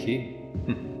diamond key.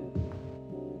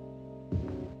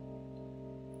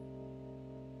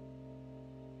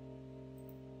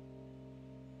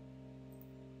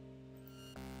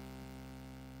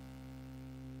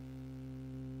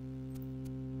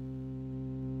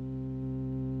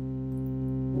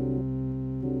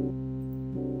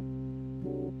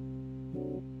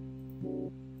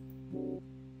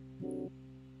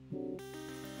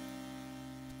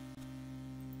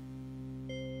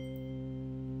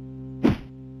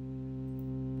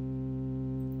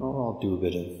 I'll do a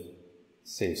bit of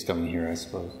save scumming here, I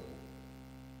suppose.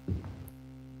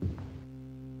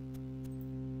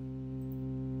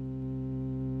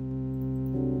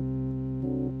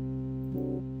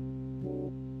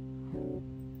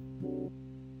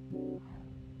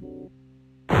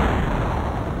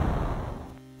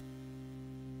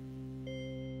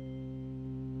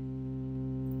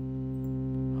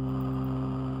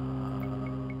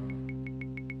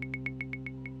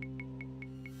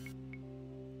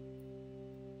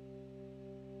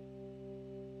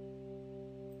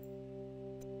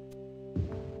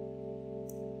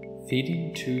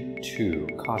 Feeding tube 2.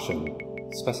 Caution.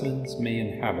 Specimens may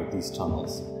inhabit these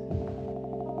tunnels.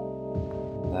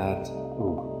 That,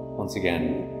 once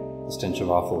again, the stench of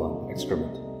offal and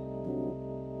excrement.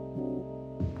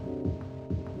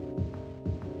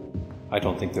 I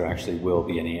don't think there actually will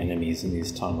be any enemies in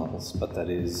these tunnels, but that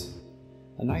is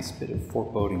a nice bit of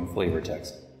foreboding flavor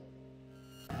text.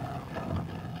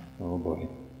 Oh boy.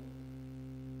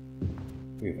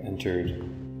 We've entered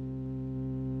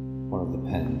one of the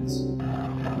pens.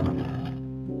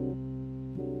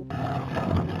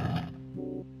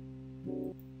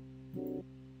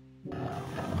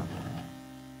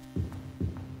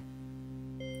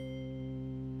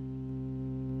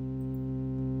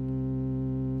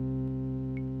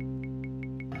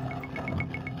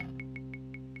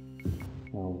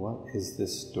 Now, what is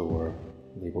this door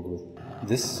labeled with?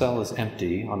 This cell is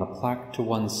empty. On a plaque to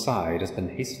one side has been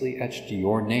hastily etched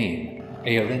your name,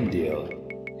 Eärendil.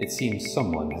 It seems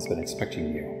someone has been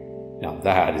expecting you. Now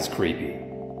that is creepy.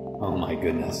 Oh my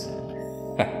goodness.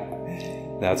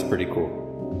 That's pretty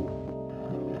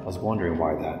cool. I was wondering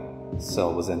why that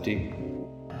cell was empty.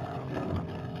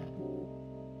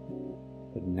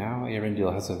 But now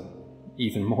Eärendil has an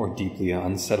even more deeply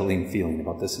unsettling feeling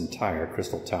about this entire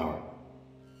crystal tower.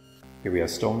 Here we have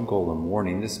stone golem.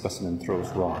 Warning, this specimen throws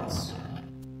rocks.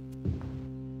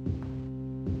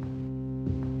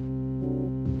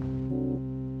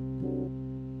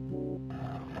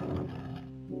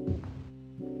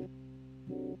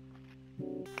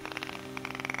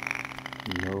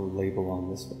 No label on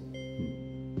this one.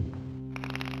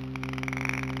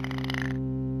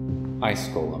 Ice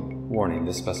golem. Warning,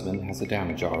 this specimen has a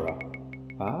damage aura.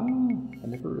 Ah, I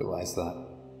never realized that.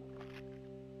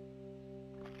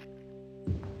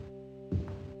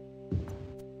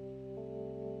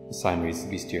 The sign reads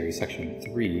Bestiary Section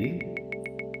 3.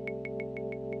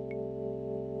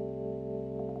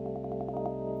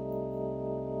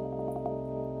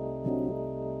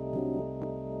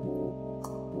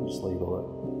 I'll just label it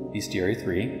Bestiary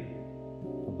 3.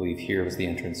 I believe here was the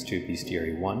entrance to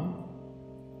Bestiary 1.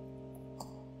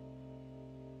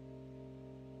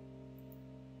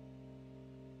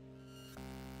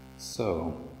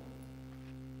 So,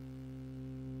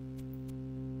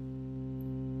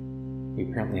 we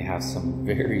apparently have some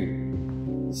very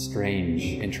strange,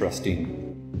 interesting,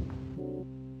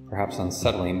 perhaps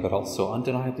unsettling, but also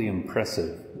undeniably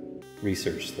impressive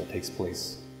research that takes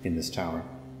place in this tower.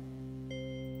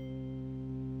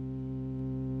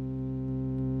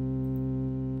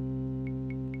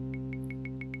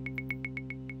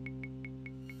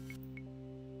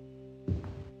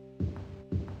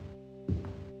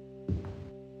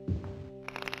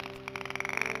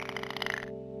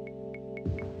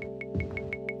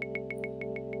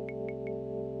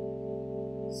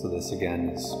 So this again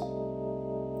is...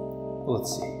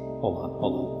 let's see. Hold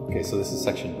on. Okay, so this is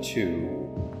section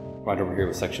 2. Right over here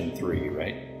was section 3,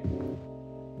 right?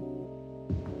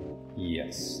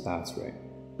 Yes, that's right.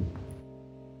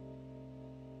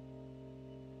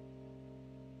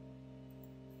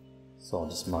 So I'll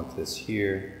just mark this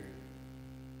here.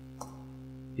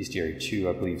 Bestiary 2,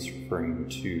 I believe, is referring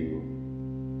to,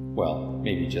 well,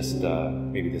 maybe just,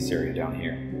 maybe this area down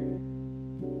here.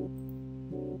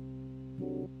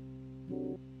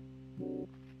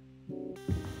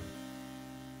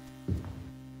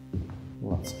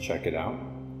 Let's check it out.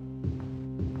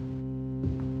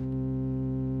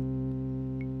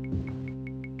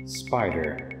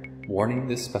 Spider. Warning,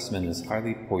 this specimen is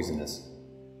highly poisonous.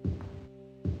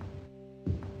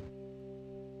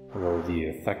 Although the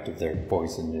effect of their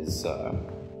poison is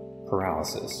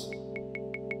paralysis,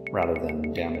 rather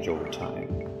than damage over time.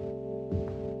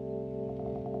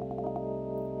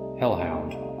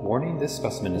 Hellhound. Warning, this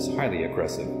specimen is highly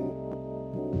aggressive.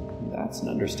 That's an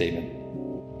understatement.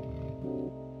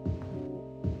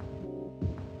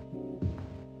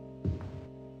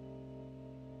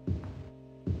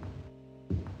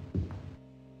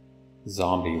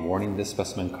 Zombie. Warning, this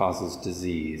specimen causes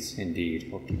disease. Indeed,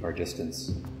 we'll keep our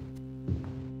distance.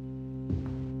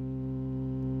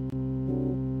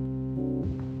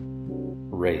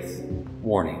 Wraith.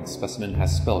 Warning, specimen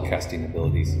has spellcasting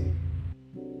abilities.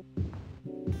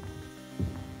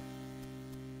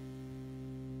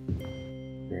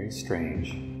 Very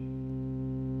strange.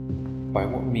 By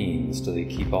what means do they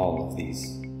keep all of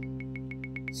these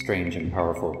strange and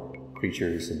powerful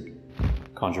creatures and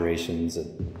conjurations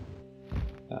and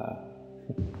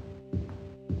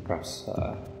perhaps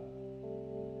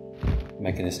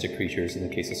mechanistic creatures in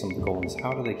the case of some of the golems?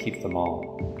 How do they keep them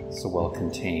all so well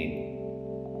contained?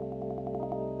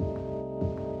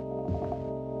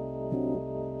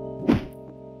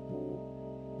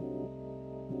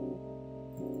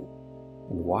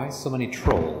 And why so many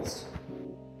trolls?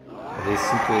 Are they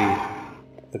simply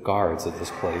the guards of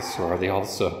this place, or are they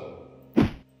also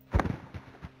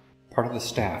part of the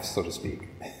staff, so to speak,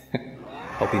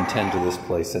 helping tend to this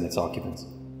place and its occupants?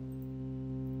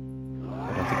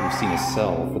 I don't think we've seen a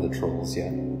cell for the trolls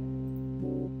yet,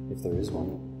 if there is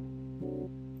one.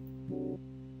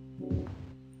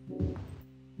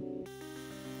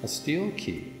 A steel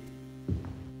key.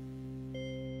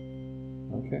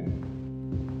 Okay.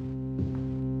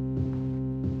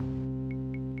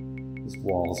 These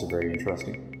walls are very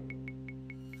interesting.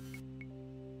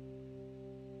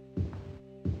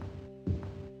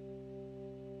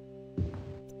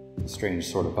 A strange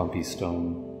sort of bumpy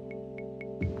stone.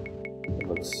 It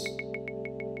looks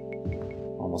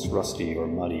almost rusty or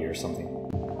muddy or something.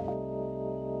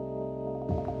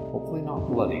 Hopefully not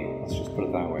bloody, let's just put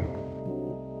it that way.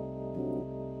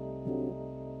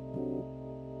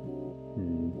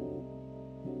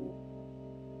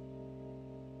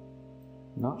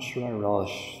 Not sure I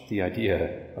relish the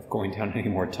idea of going down any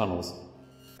more tunnels.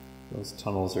 Those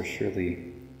tunnels are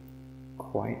surely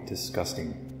quite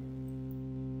disgusting,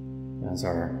 as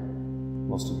are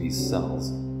most of these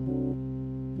cells.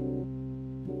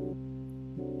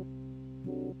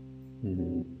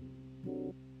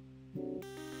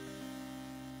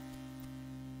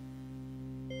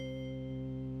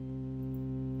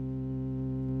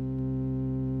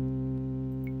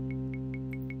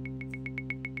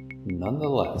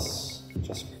 Nonetheless,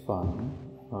 just for fun,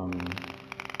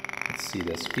 let's see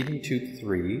this. Feeding tube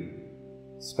 3.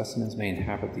 Specimens may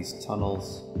inhabit these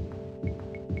tunnels.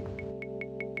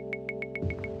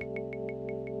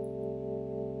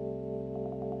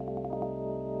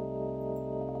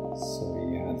 So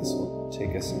yeah, this will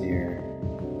take us near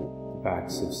the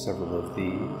backs of several of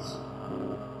these,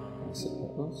 I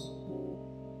suppose.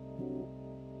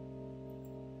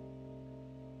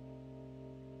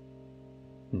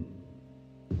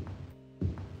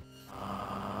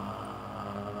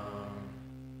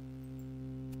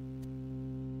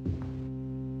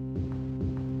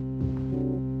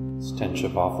 Stench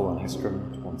of offal and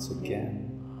excrement once again.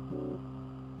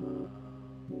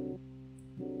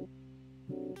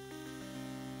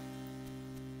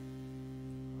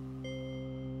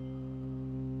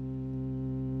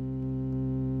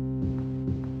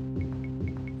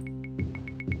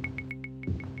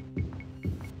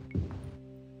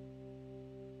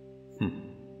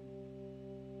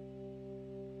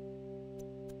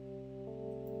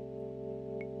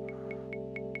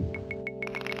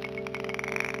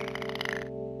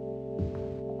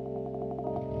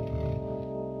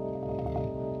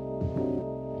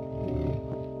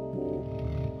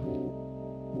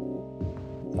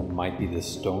 Might be the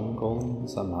stone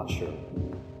golems, I'm not sure.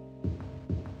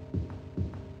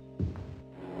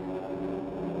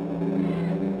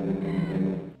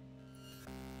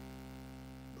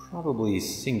 Probably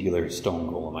singular stone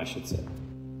golem, I should say.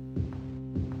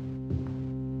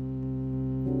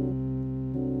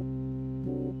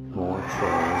 More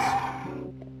trolls.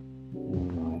 Oh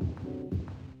my.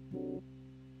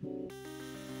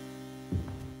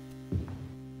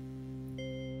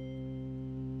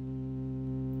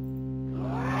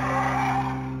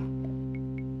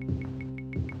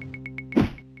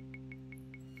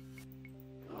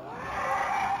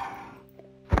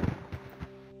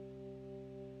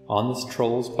 On this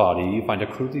troll's body, you find a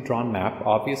crudely drawn map,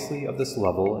 obviously of this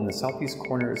level. In the southeast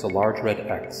corner is a large red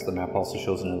X. The map also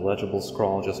shows an illegible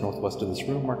scrawl just northwest of this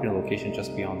room, marking a location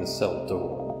just beyond the cell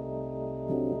door.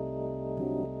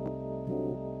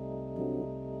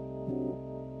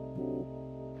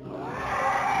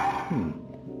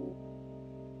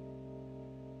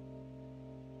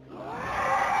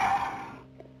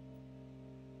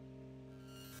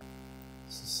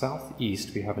 So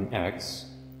southeast we have an X.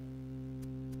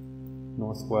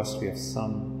 Northwest we have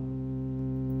some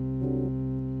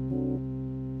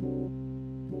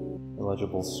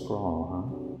illegible scrawl, huh?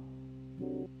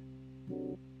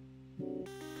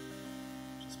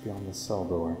 Just beyond the cell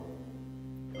door.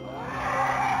 A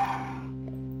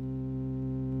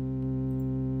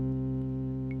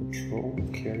troll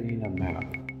carrying a map.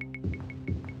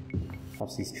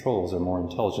 Perhaps these trolls are more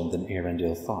intelligent than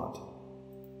Eärendil thought.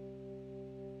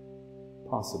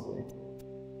 Possibly.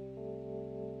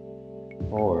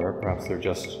 Or perhaps they're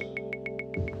just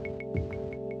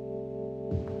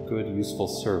good, useful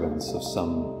servants of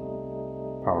some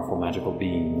powerful magical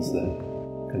beings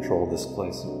that control this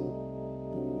place.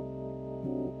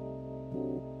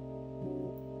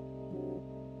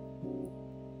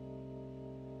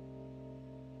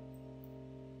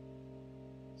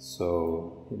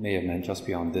 So it may have meant just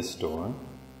beyond this door.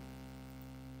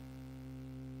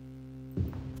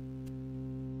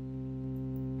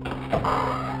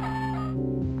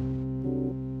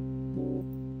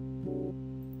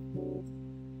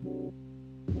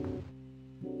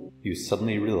 You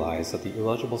suddenly realize that the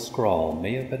illegible scrawl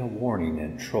may have been a warning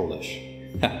in Trollish.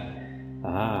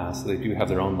 Ah, so they do have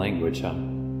their own language, huh?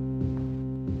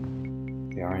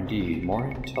 They are indeed more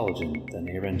intelligent than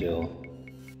Eärendil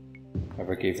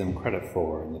ever gave them credit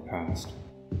for in the past.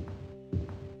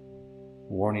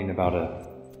 Warning about a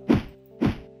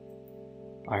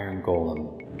iron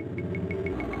golem.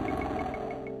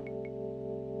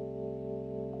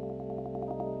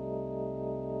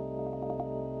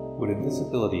 Would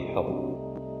invisibility help?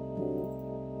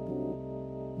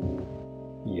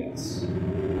 Yes.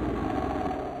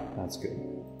 That's good.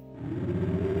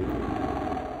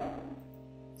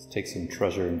 Let's take some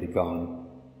treasure and be gone.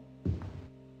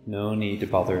 No need to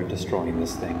bother destroying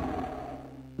this thing.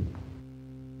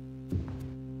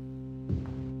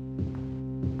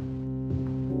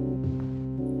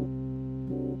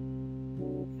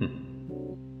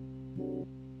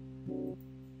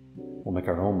 We'll make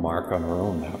our own mark on our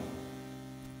own map.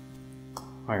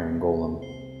 Iron Golem.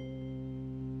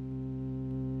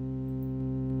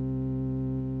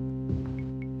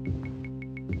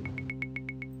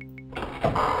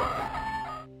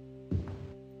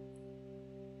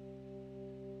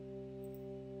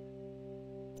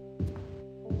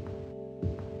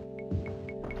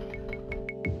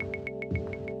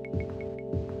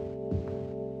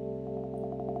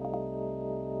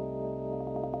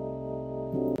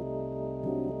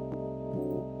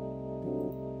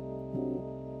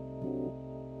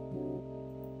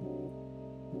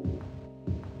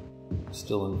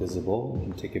 Still invisible, we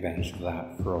can take advantage of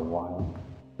that for a while,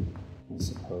 I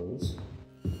suppose.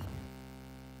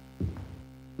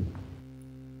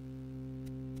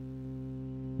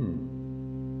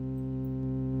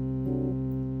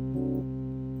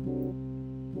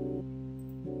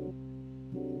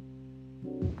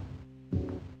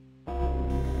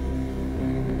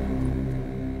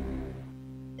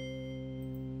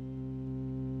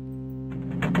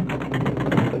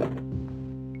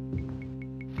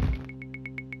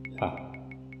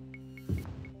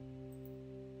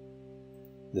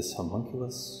 This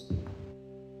homunculus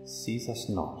sees us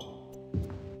not.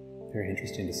 Very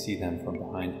interesting to see them from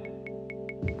behind.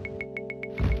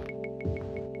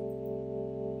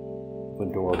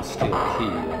 Open door with steel key,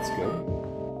 let's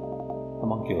go.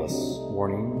 Homunculus,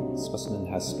 warning, specimen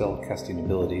has spell casting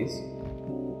abilities.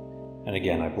 And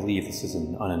again, I believe this is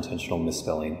an unintentional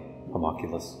misspelling,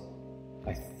 homunculus.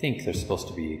 I think they're supposed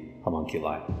to be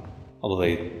homunculi, although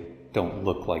they don't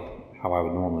look like how I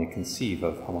would normally conceive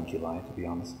of homunculi, to be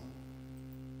honest.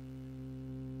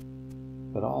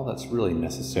 But all that's really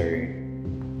necessary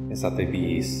is that they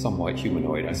be somewhat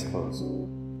humanoid, I suppose.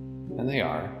 And they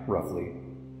are, roughly.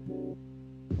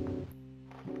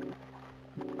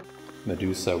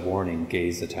 Medusa warning,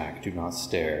 gaze attack, do not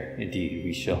stare. Indeed,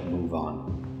 we shall move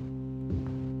on.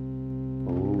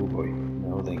 Oh boy,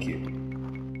 no thank you.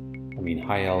 I mean,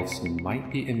 high elves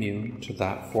might be immune to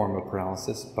that form of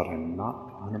paralysis, but I'm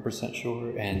not 100%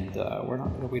 sure, and we're not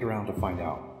going to wait around to find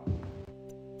out.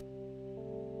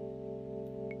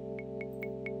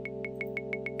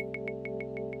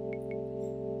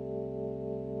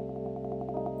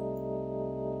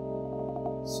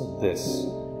 So this...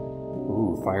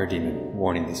 Ooh, fire demon.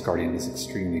 Warning, this guardian is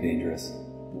extremely dangerous.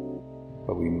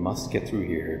 But we must get through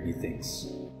here, he thinks.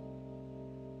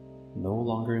 No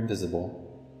longer invisible.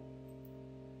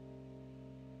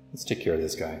 Let's take care of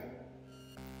this guy.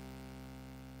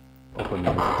 Open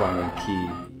with the diamond key.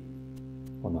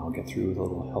 Well, now I'll get through with a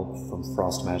little help from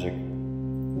frost magic.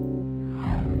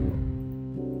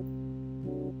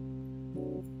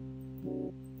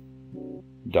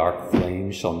 Dark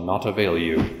flame shall not avail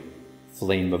you.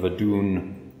 Flame of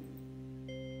Adun.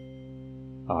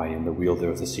 I am the wielder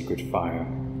of the secret fire.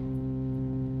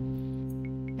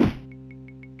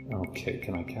 Okay,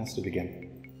 can I cast it again?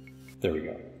 There we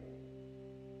go.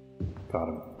 Got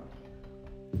him.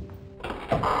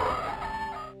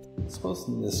 I suppose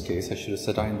in this case I should have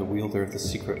said I am the wielder of the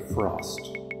secret frost.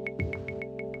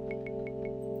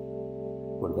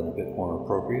 Would have been a bit more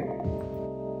appropriate.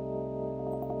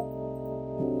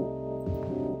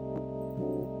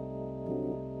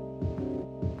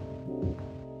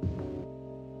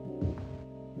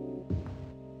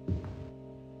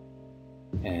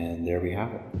 And there we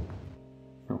have it.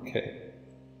 Okay.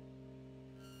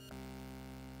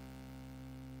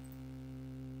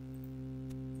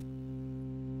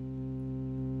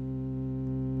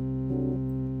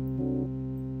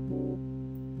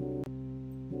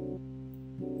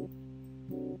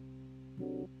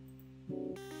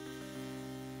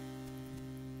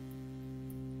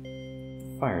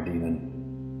 Fire demon.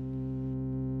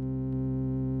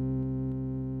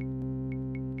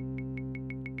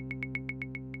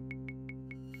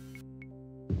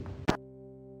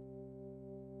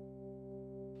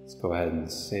 Let's go ahead and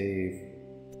save.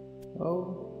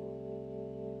 Oh,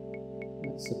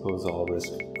 I suppose I'll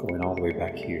risk going all the way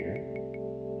back here.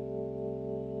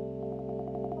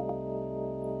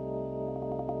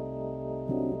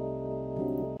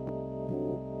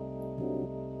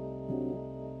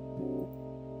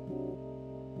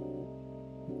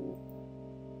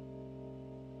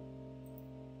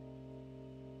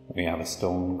 We have a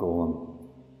stone golem.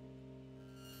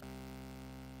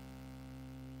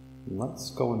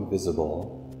 Let's go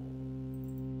invisible.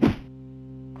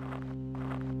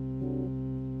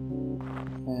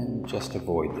 And just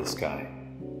avoid this guy.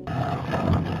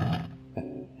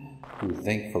 Who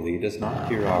thankfully does not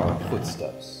hear our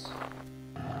footsteps.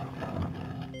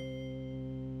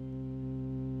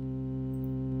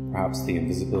 Perhaps the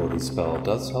invisibility spell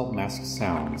does help mask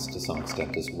sounds to some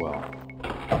extent as well.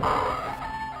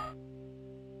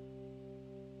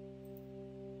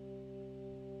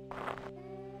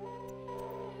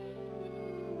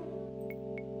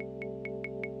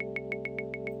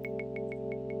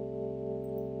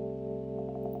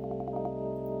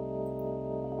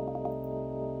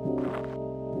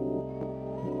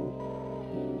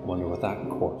 Wonder what that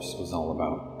corpse was all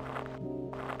about.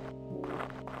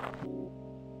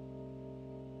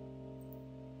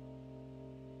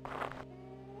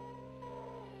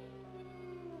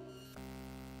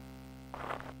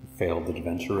 A failed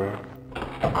adventurer?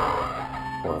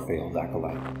 Or a failed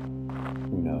acolyte?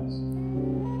 Who knows?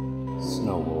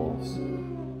 Snow wolves.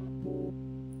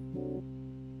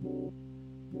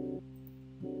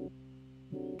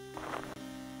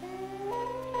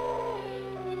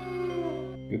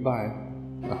 Goodbye.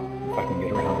 Oh, if I can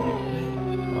get around you.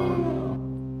 Oh no.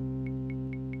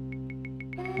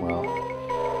 Well,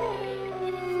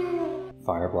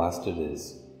 fire blast it is.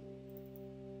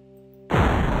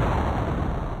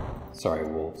 Sorry,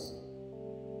 wolves.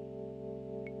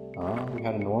 We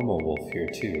had a normal wolf here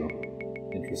too.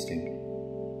 Interesting.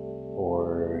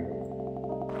 Or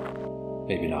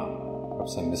maybe not.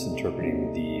 Perhaps I'm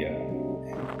misinterpreting the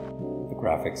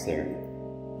graphics there.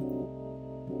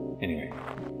 Anyway.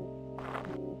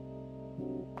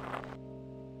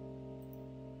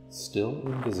 Still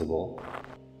invisible.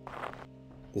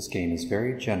 This game is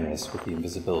very generous with the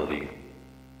invisibility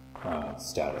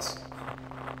status.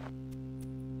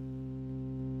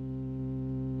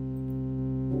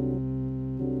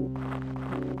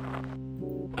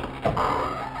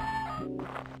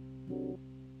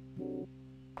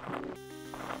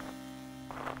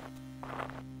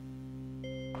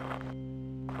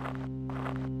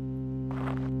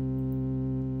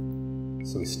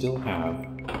 So we still have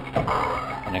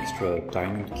An extra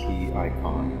diamond key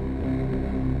icon.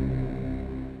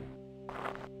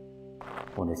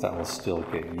 Wonder if that will still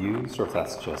get used or if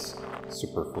that's just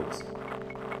superfluous.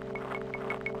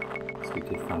 So we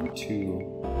did find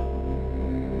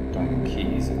 2 diamond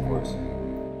keys, of course.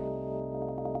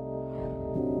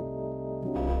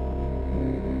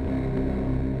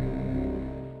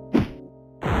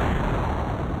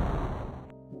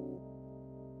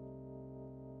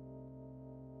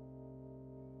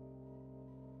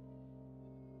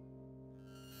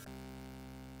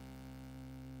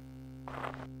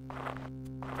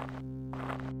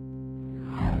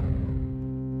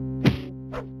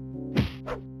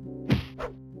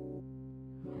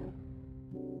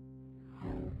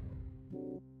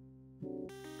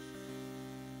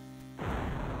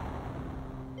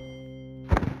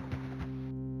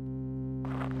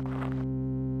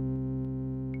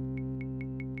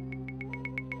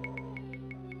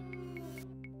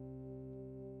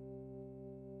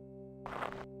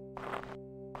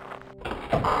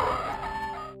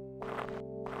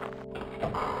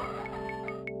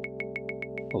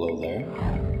 Hello there.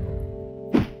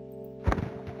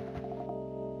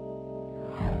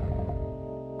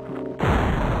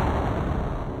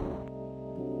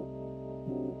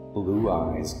 Blue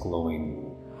eyes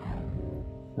glowing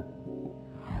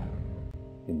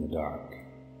in the dark.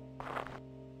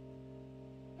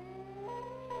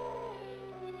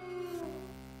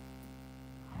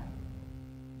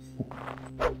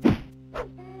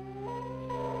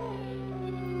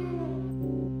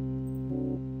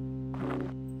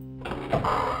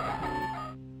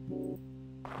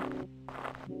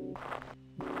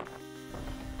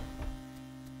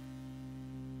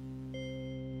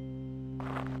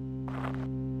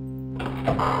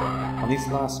 On these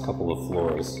last couple of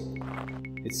floors,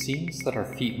 it seems that our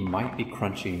feet might be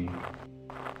crunching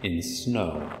in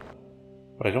snow,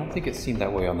 but I don't think it seemed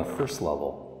that way on the first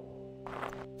level.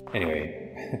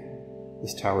 Anyway,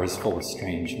 this tower is full of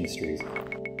strange mysteries.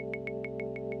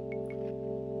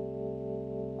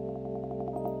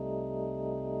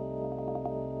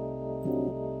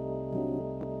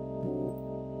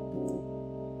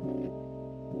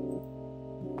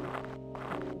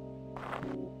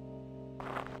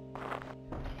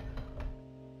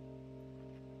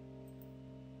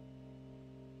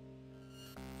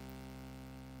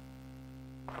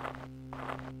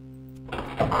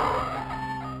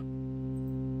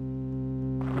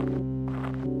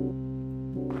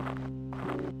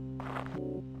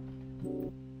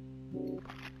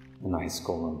 Nice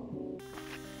golem.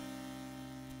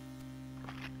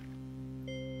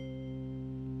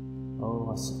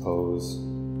 Oh, I suppose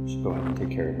I should go ahead and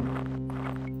take care of him.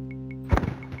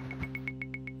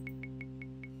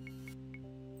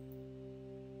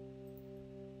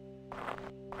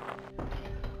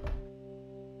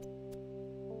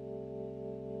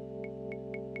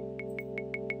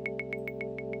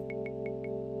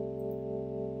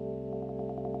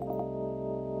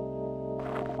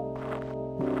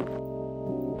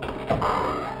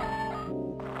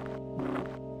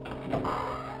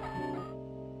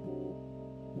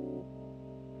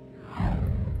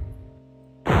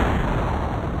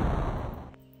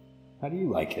 How do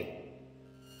you like it?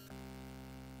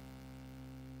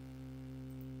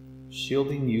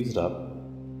 Shielding used up.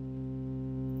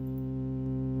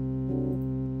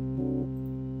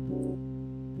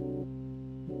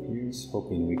 Here's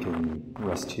hoping we can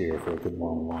rest here for a good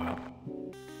long while.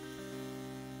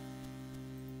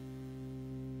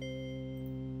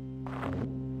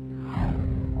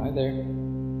 Hi there.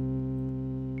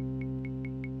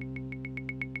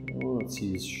 Oh, let's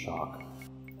use shock.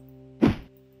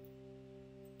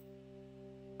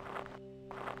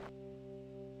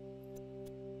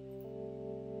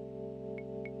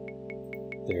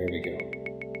 There we go.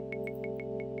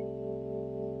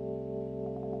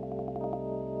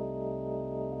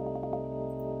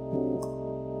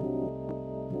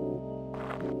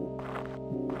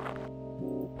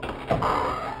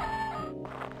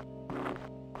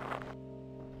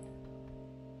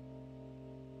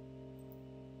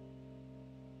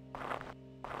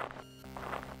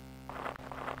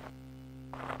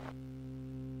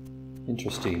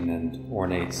 Interesting and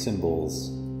ornate symbols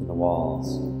in the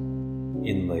walls,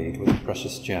 inlaid with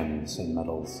precious gems and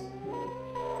metals.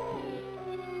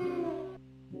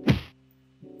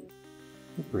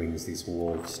 Who brings these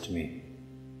wolves to me?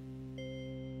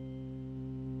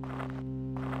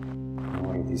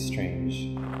 What are these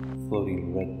strange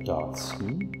floating red dots?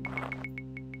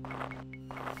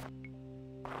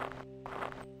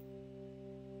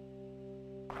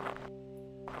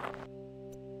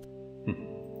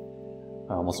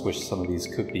 I almost wish some of these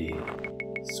could be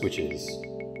switches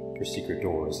for secret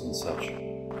doors and such.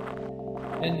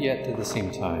 And yet, at the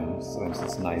same time, sometimes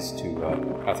it's nice to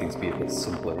have things be a bit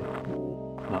simpler,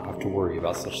 not have to worry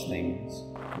about such things.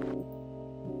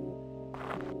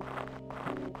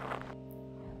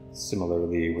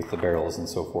 Similarly, with the barrels and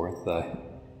so forth,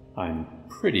 I'm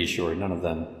pretty sure none of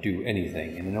them do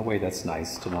anything, and in a way that's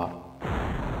nice to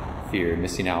not fear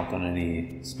missing out on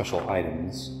any special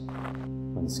items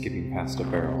when skipping past a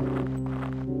barrel.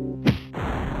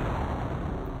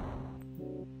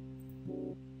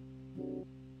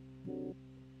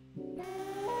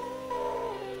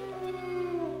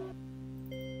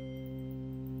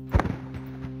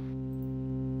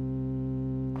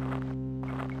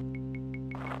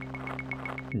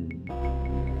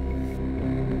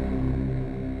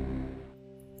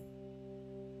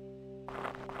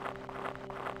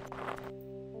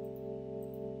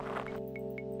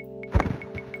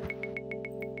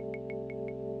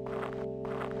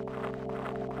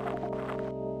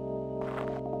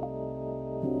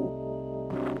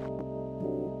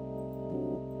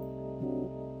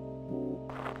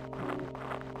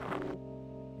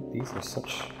 These are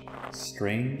such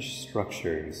strange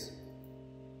structures.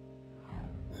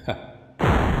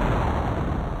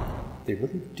 They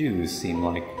really do seem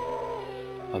like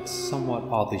somewhat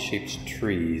oddly shaped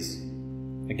trees.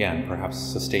 Again, perhaps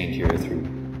sustained here through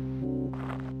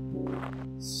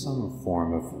some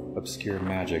form of obscure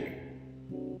magic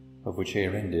of which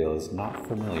Eärendil is not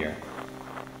familiar.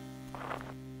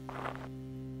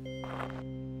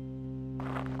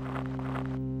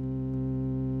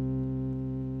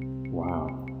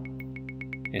 Wow.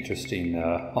 Interesting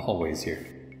hallways here.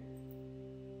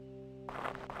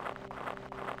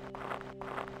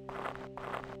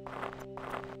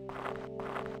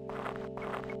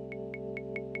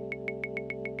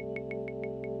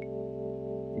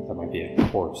 I think that might be a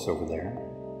corpse over there.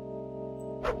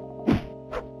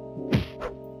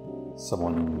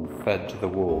 Someone fed to the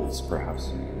wolves,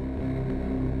 perhaps.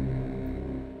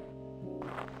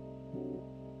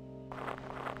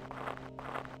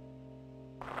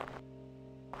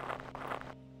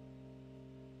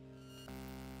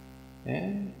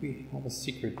 And we have a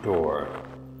secret door.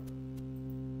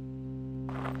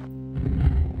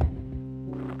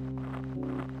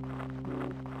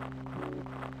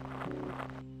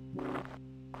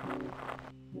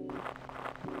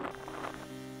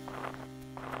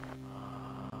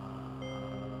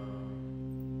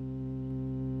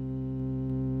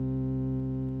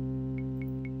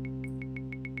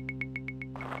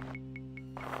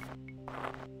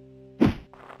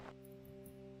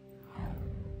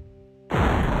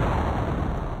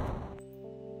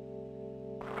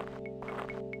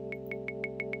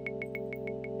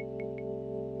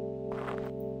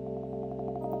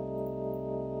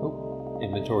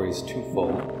 Inventory is too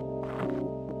full.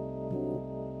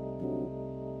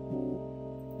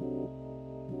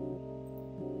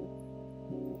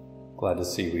 Glad to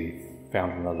see we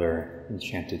found another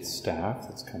enchanted staff.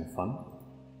 That's kind of fun.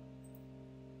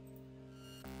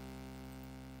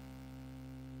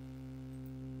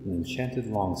 An enchanted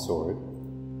longsword.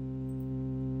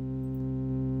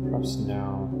 Perhaps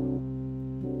now,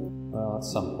 well, at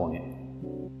some point,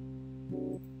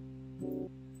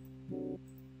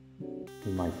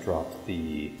 we might drop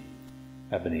the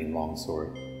ebony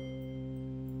longsword.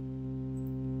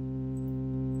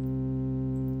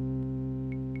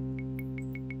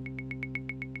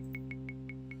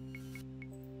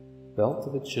 Belt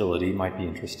of agility might be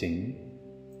interesting,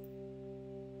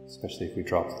 especially if we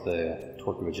dropped the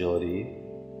torque of agility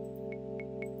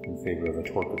in favor of a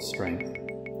torque of strength.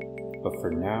 But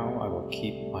for now, I will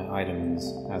keep my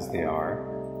items as they are.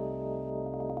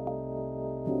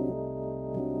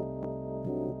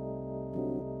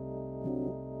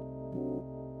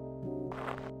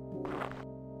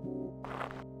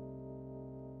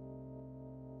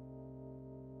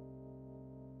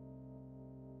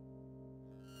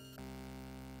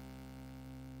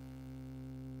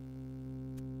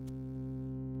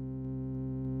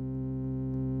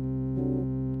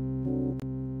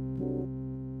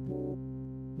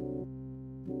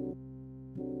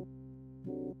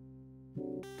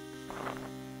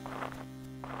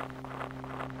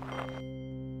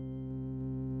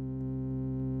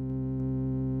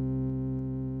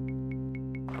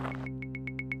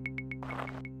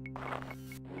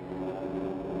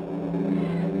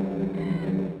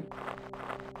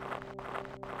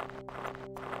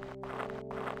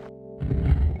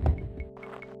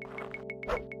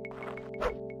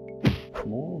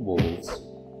 More wolves.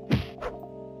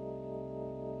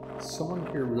 Someone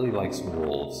here really likes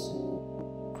wolves.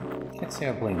 Can't say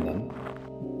I blame them.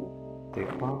 They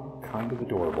are kind of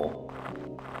adorable.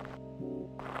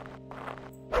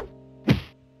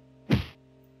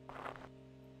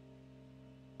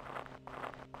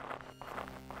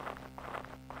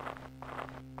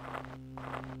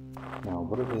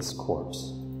 what is this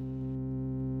corpse?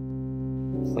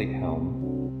 Plate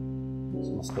helm. This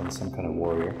must have been some kind of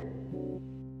warrior.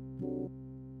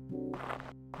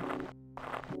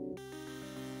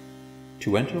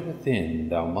 To enter within,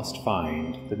 thou must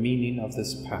find the meaning of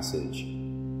this passage.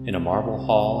 In a marble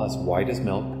hall as white as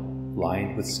milk,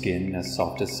 lined with skin as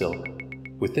soft as silk,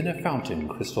 within a fountain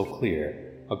crystal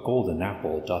clear, a golden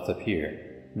apple doth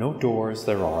appear. No doors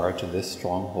there are to this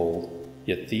stronghold,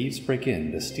 yet thieves break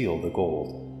in to steal the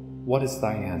gold. What is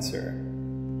thy answer?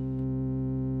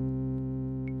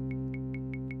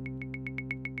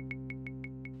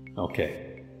 Okay.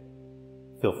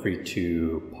 Feel free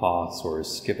to pause or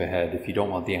skip ahead if you don't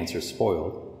want the answer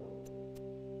spoiled.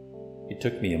 It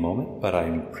took me a moment, but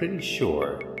I'm pretty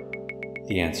sure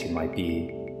the answer might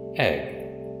be egg.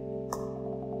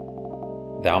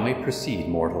 Thou may proceed,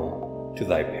 mortal, to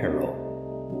thy peril.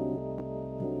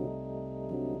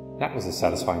 That was a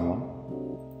satisfying one,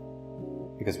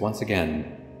 because once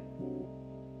again,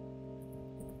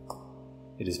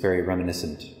 it is very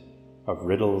reminiscent of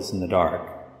Riddles in the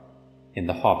Dark in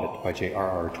The Hobbit by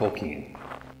J.R.R. Tolkien.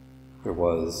 There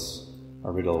was a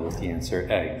riddle with the answer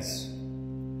eggs.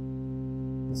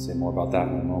 I'll say more about that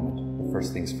in a moment, but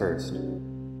first things first.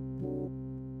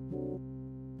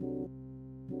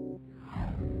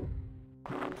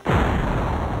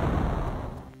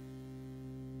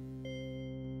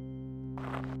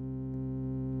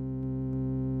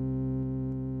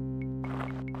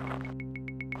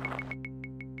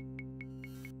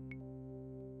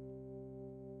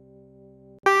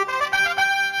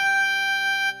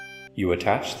 You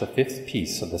attach the fifth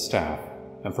piece of the staff,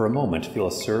 and for a moment feel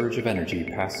a surge of energy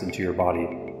pass into your body,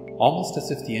 almost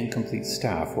as if the incomplete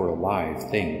staff were a live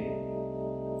thing.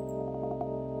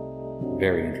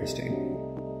 Very interesting.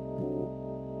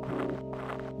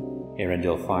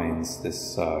 Eärendil finds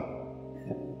this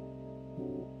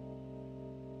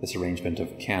arrangement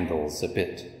of candles a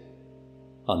bit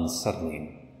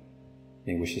unsettling.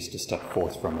 He wishes to step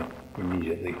forth from it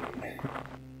immediately.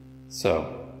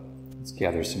 So, let's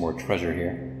gather some more treasure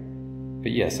here.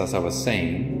 But yes, as I was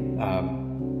saying,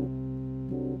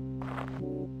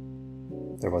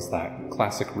 there was that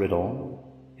classic riddle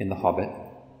in The Hobbit.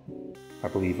 I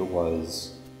believe it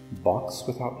was, box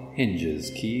without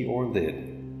hinges, key or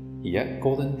lid, yet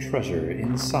golden treasure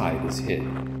inside is hid.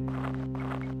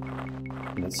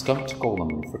 And it stumped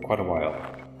Gollum for quite a while,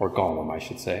 or Gollum I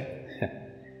should say.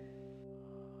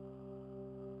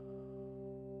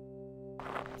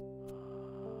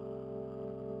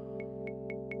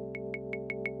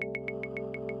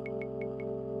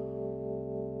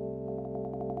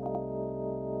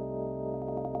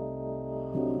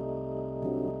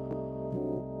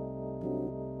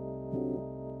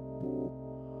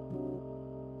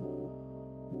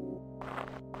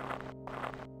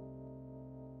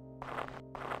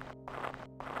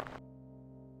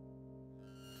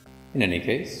 In any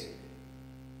case,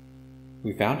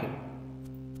 we found it.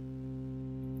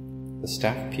 The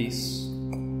staff piece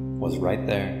was right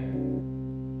there,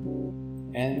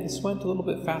 and this went a little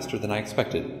bit faster than I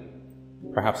expected,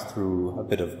 perhaps through a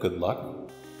bit of good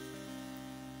luck.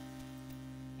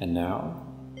 And now,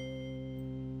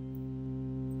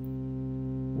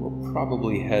 we'll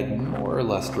probably head more or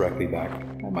less directly back.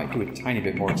 I might do a tiny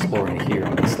bit more exploring here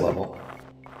on this level,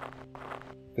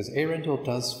 because Eärendil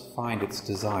does find its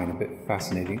design a bit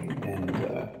fascinating, and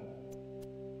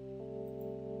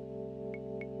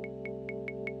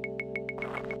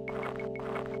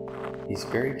he's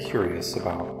very curious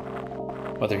about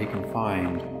whether he can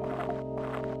find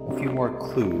a few more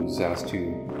clues as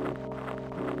to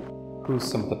who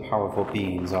some of the powerful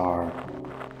beings are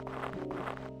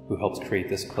who helped create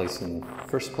this place in the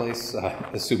first place.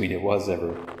 Assuming it was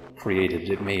ever created,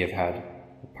 it may have had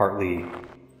a partly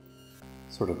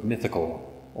sort of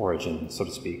mythical origin, so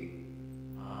to speak,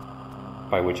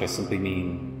 by which I simply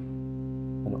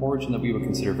mean an origin that we would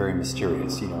consider very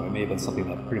mysterious. You know, it may have been something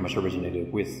that pretty much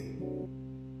originated with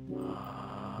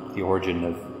the origin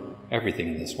of everything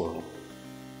in this world.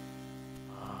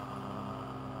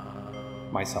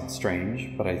 Might sound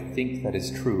strange, but I think that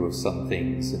is true of some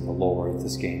things in the lore of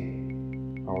this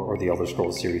game, or the Elder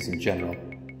Scrolls series in general,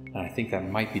 and I think that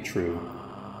might be true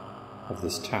of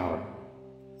this tower,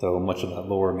 though much of that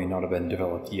lore may not have been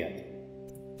developed yet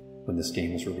when this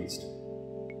game was released.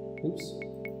 Oops.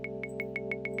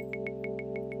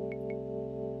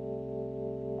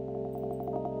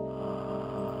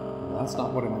 Well, that's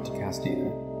not what I meant to cast either.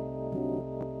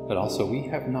 But also, we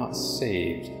have not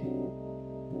saved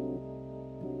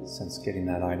since getting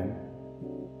that item.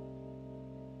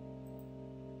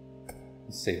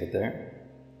 Let's save it there.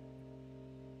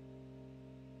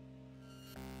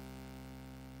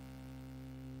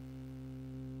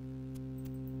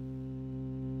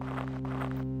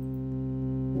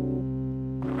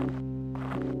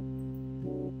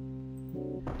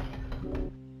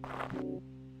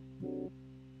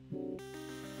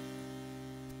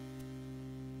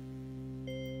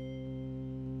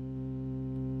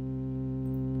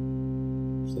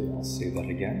 So I'll say that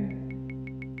again.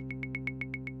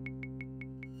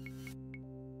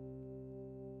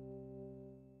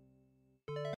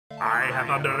 I have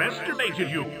underestimated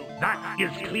you. That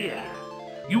is clear.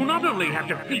 You not only have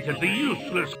defeated the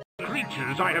useless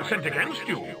creatures I have sent against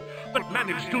you, but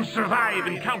managed to survive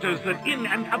encounters that in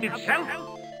and of itself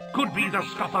could be the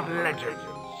stuff of legends.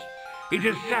 It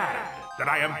is sad that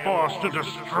I am forced to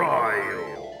destroy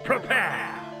you.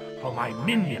 Prepare, for my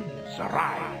minions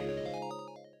arrive.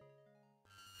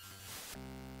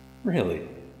 Really?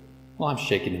 Well, I'm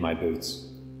shaking in my boots.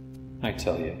 I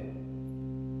tell you.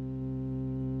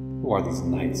 Who are these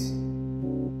knights?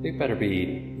 They better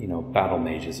be, you know, battle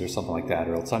mages or something like that,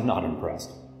 or else I'm not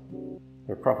impressed.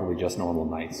 They're probably just normal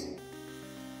knights.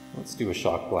 Let's do a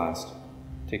shock blast.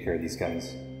 Take care of these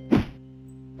guys.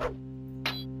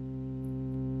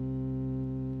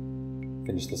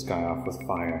 Finish this guy off with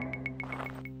fire.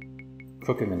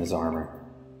 Cook him in his armor.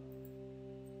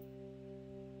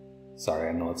 Sorry,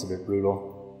 I know it's a bit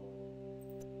brutal.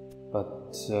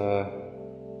 But,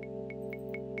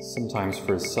 sometimes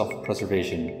for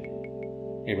self-preservation,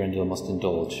 Eärendil must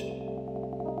indulge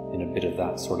in a bit of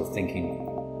that sort of thinking.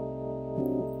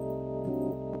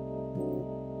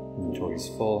 Inventory's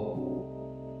full.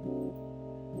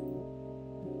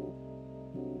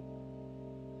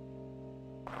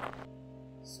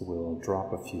 So we'll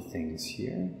drop a few things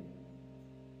here.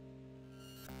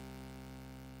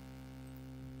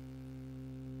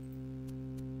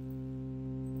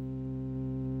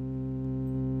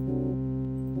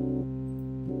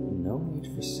 No need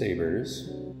for sabers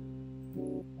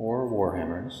or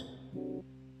warhammers.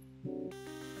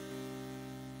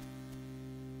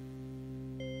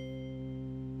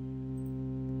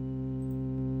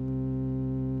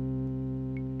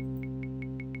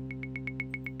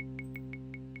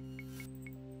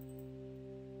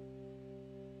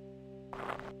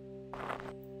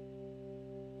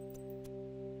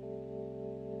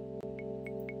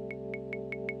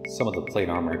 Some of the plate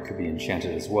armor could be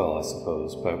enchanted as well, I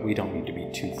suppose, but we don't need to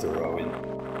be too thorough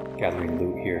in gathering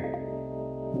loot here.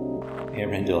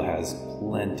 Eärendil has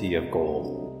plenty of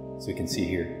gold, as we can see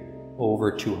here,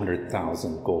 over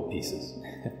 200,000 gold pieces,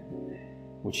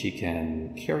 which he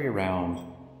can carry around,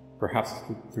 perhaps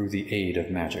through the aid of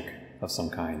magic of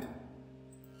some kind.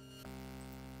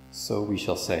 So we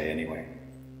shall say, anyway.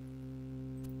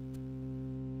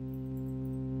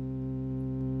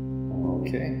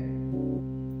 Okay.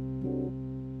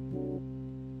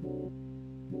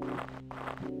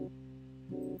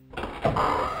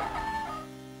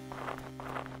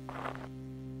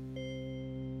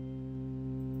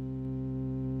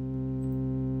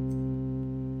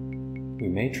 We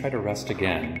may try to rest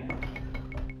again,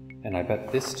 and I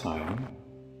bet this time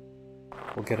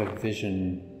we'll get a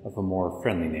vision of a more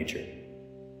friendly nature.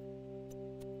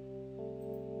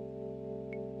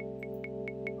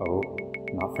 Oh,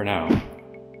 not for now.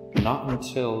 Not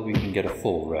until we can get a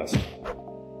full rest.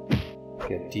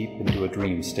 Get deep into a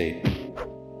dream state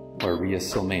where Ria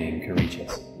Silmane can reach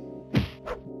us.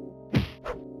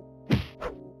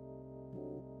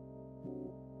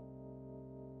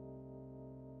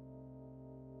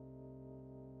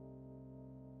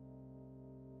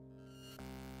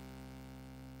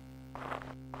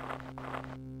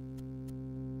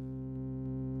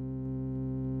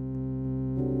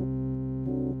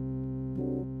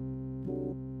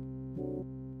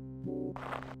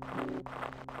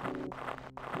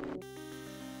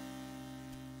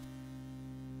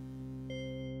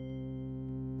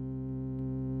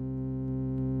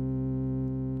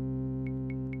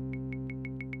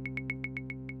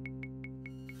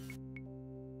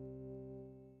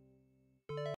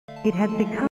 It has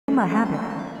become a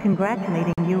habit,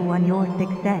 congratulating you on your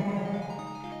success.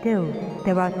 Still,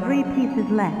 there are 3 pieces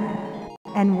left,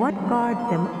 and what guards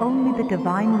them only the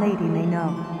Divine Lady may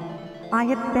know. I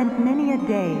have spent many a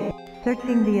day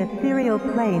searching the ethereal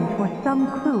plane for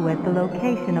some clue as the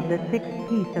location of the 6th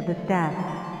piece of the staff.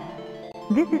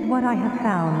 This is what I have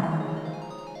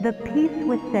found. The piece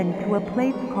was sent to a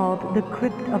place called the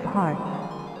Crypt of Hearts.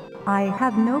 I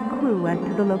have no clue as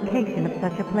to the location of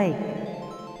such a place.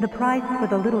 The price for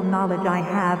the little knowledge I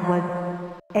have was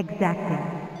exacting.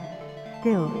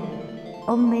 Still,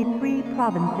 only 3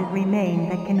 provinces remain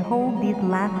that can hold these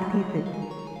last pieces.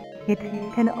 It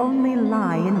can only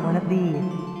lie in one of these.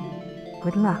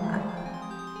 Good luck.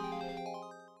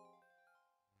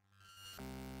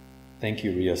 Thank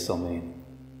you, Ria Silmane.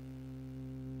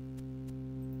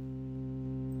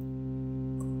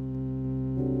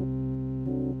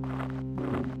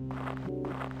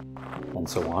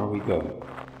 so on we go.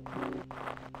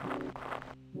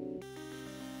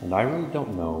 And I really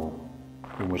don't know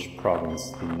in which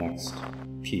province the next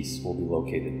piece will be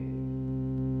located.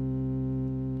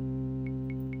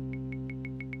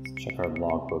 Let's check our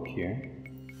logbook here.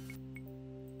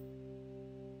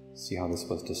 See how this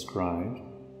was described.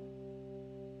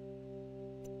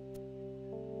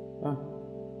 Oh.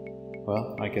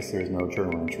 Well, I guess there is no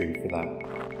journal entry for that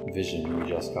vision we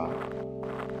just got.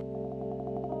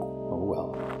 Oh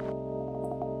well.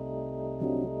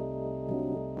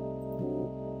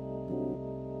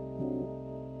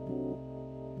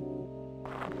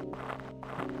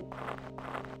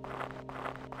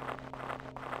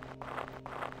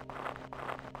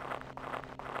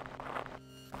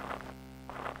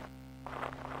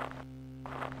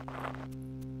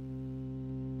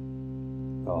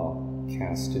 I'll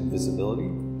cast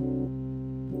invisibility,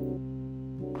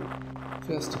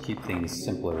 just to keep things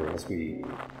simpler as we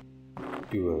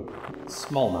do a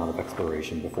small amount of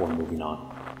exploration before moving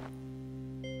on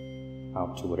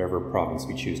out to whatever province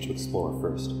we choose to explore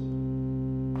first.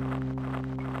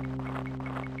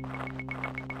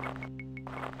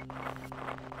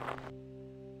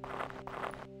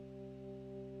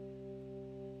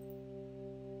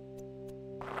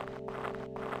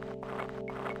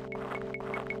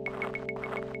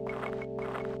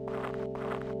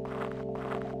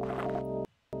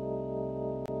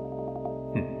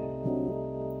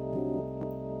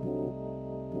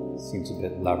 Seems a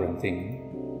bit labyrinthine.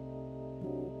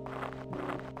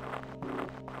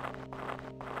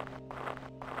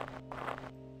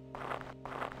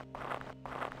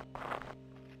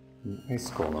 Ice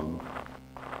golem.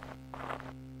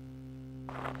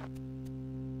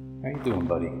 How you doing,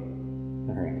 buddy?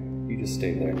 Alright, you just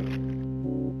stay there.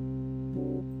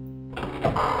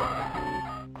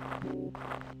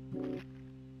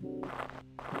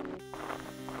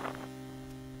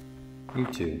 You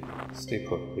two, stay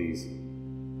put, please.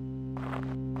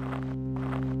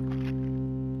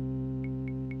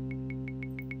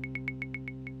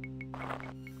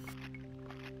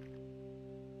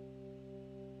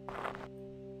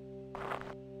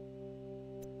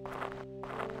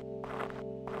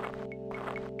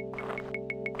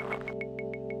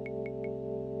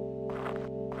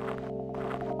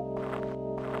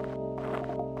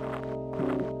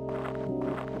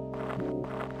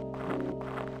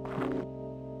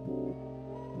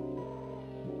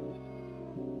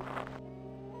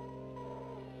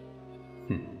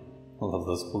 I love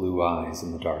those blue eyes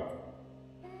in the dark.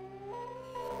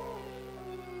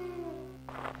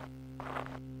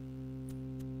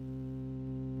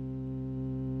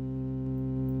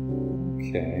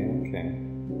 Okay.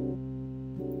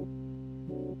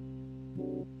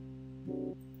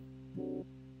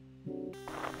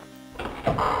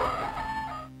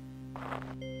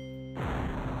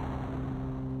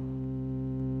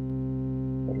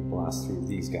 Better blast through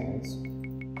these guys.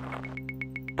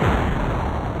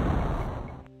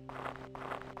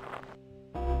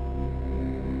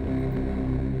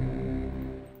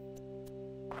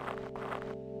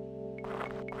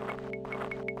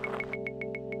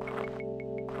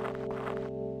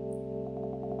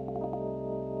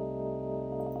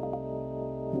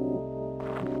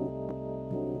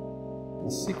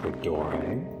 Secret door,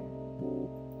 eh?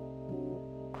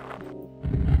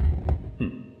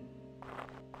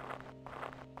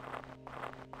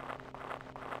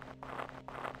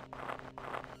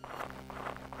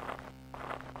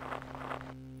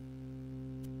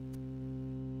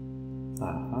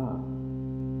 Aha.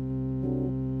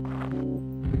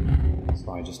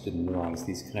 So I just didn't realize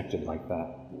these connected like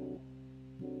that.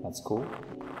 That's cool.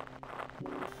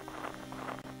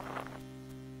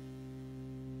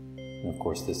 And of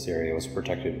course this area was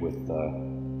protected with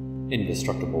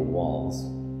indestructible walls.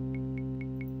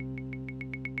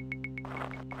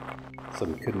 So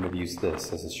we couldn't have used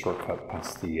this as a shortcut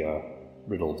past the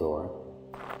riddle door.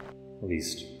 At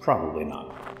least, probably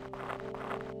not.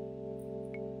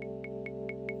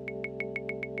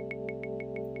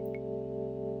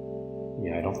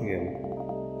 Yeah, I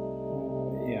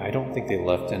don't think they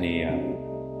left any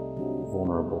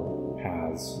vulnerable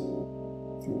paths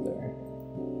through there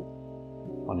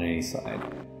on any side.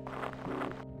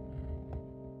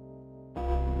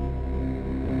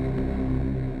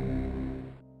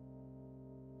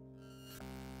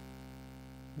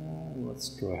 Let's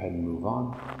go ahead and move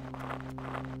on.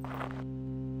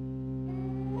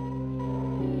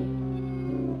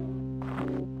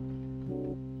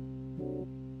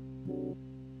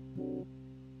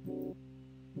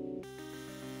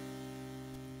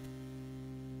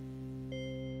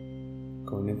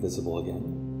 Going invisible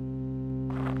again.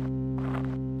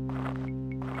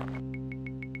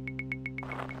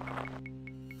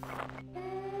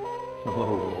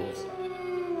 Hello, wolves.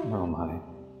 Oh my.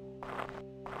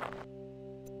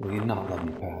 Will you not let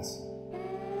me pass?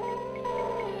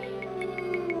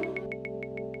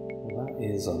 Well, that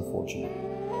is unfortunate.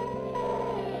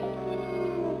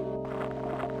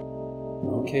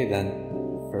 Okay then.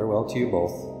 Farewell to you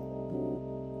both.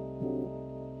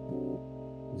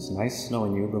 It was nice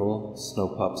knowing you little snow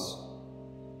pups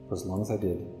for as long as I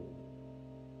did.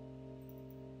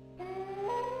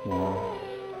 Now,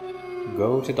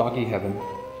 go to doggy heaven,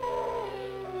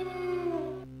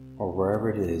 or wherever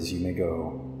it is you may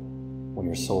go when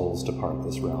your souls depart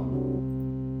this realm.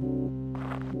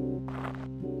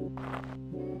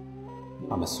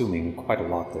 I'm assuming quite a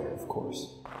lot there, of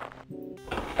course.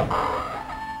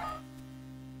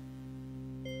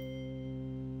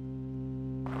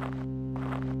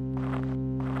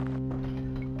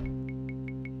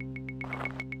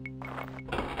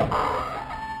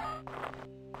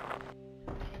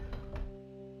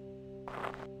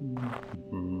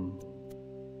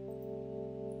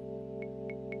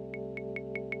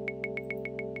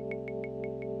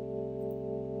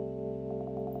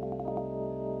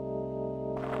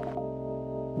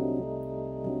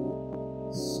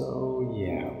 So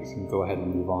yeah, we can go ahead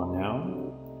and move on now.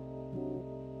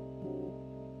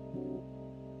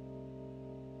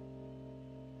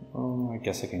 Oh, I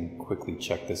guess I can quickly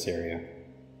check this area.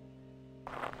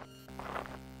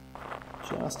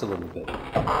 Just a little bit.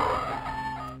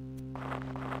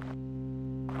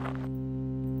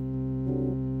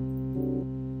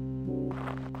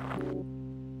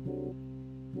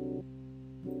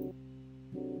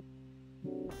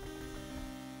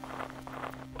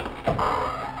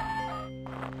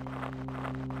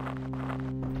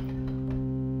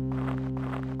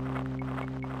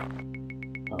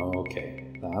 Okay,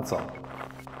 that's all.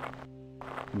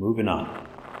 Moving on.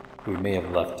 We may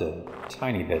have left a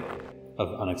tiny bit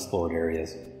of unexplored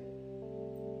areas.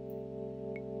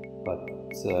 But,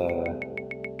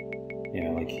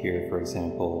 yeah, like here, for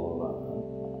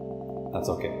example, that's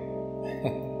okay.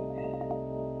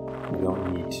 We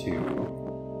don't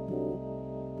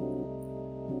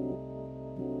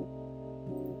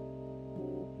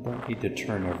need to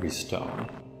turn every stone.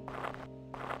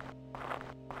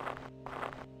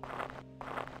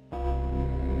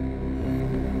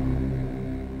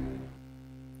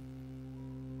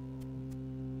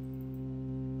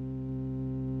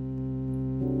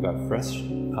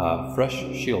 Got fresh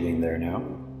shielding there now,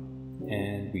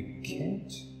 and we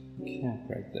can't camp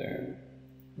right there.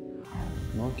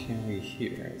 Nor can we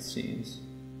here, it seems.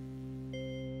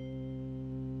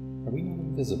 Are we not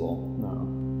invisible? No.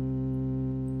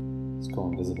 Let's go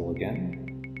invisible again.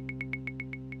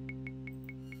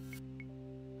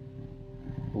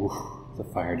 Oof, the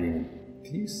fire demon.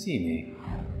 Can you see me?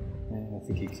 I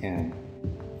think you can.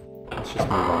 Let's just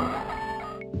move on.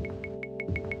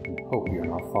 Hope you're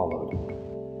not followed.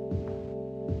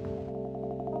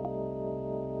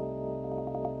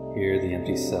 Here the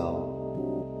empty cell,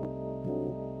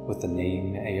 with the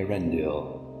name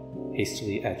Eärendil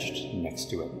hastily etched next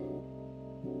to it.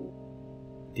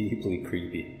 Deeply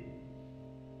creepy.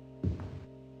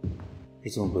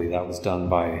 Presumably that was done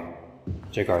by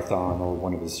Jagar Tharn or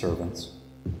one of his servants.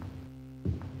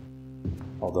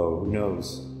 Although, who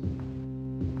knows?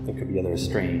 There could be other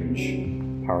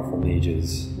strange, powerful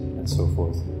mages and so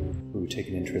forth, who take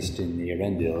an interest in the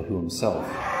Eärendil, who himself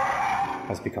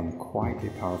has become quite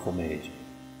a powerful mage,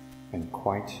 and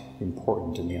quite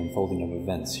important in the unfolding of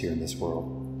events here in this world.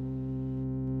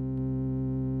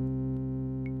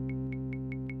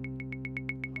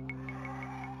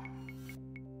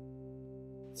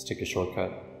 Let's take a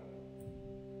shortcut.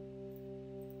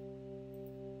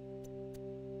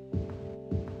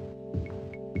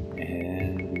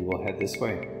 And we will head this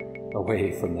way,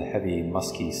 away from the heavy,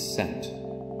 musky scent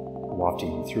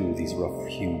wafting through these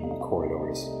rough-hewn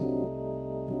corridors.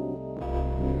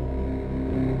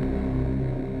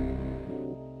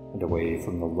 And away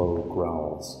from the low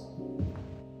growls.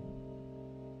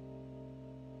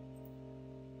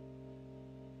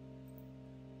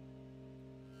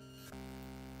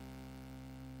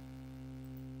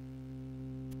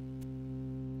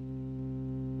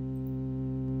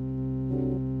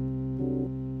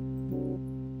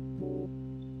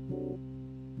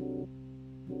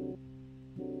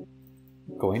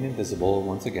 Going invisible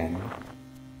once again,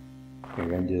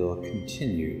 Eärendil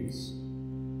continues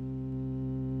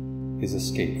his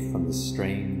escape from this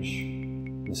strange,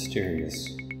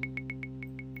 mysterious,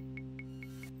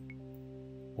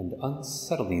 and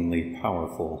unsettlingly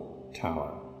powerful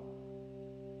tower.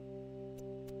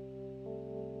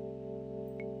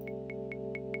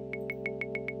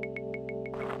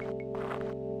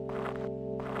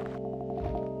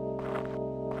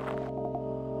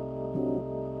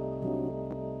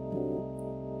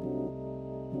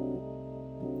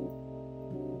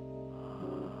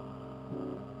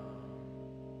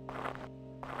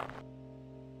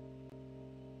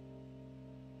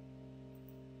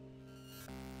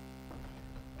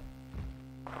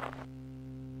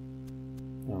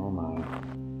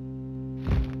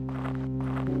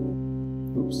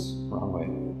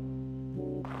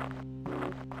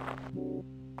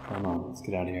 Come on, let's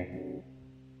get out of here.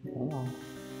 Come on.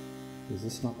 Is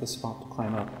this not the spot to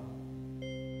climb up?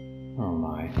 Oh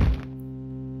my.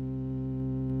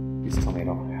 Please tell me I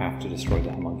don't have to destroy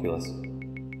the homunculus.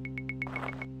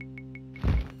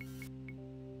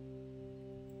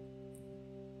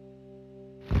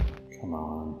 Come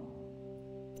on.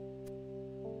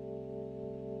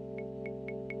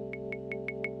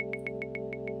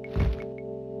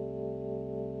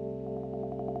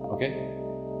 Okay.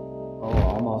 Oh,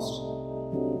 almost.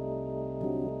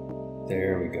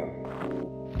 There we go.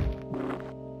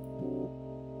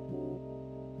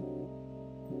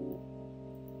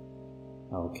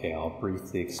 Okay, I'll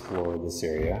briefly explore this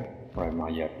area where I've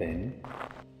not yet been.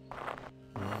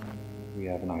 We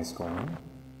have an ice golem.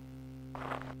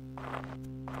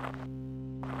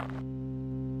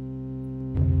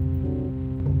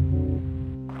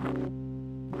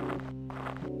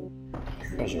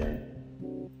 Treasure.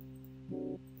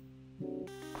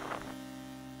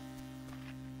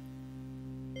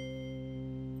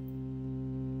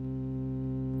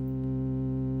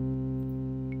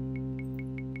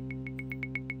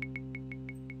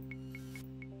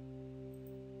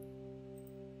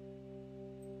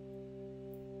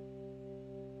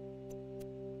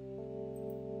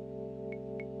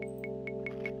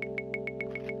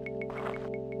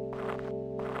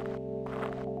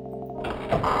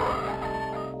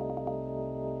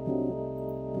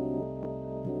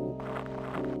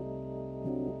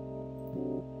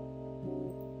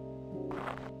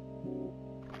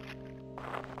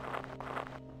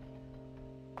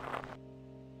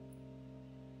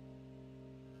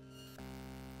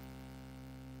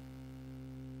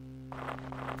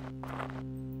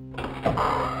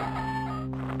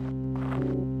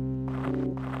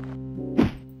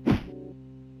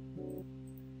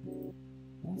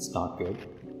 That's not good.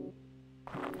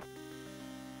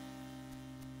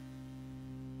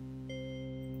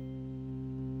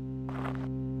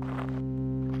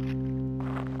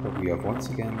 But we have once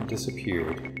again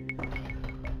disappeared.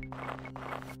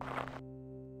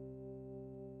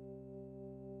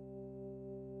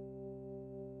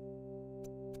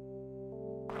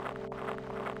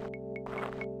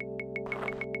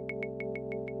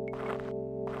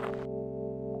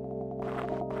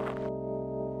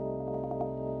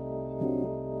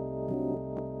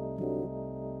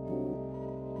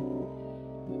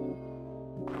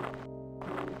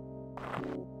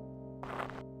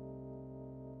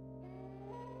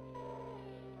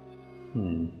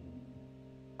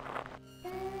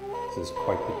 This is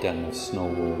quite the den of snow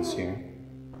wolves here.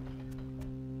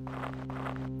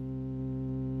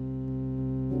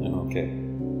 Okay.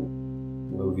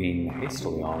 Moving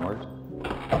hastily onward.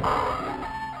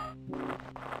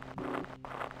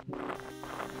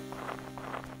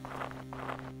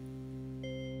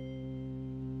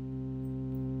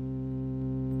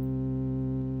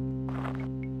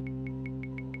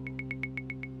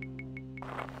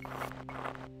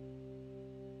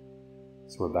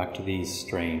 So we're back to these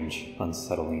strange,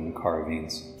 unsettling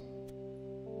carvings.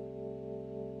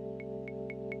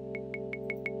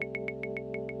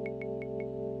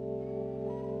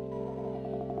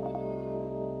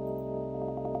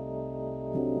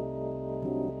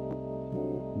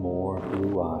 More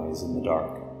blue eyes in the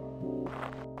dark.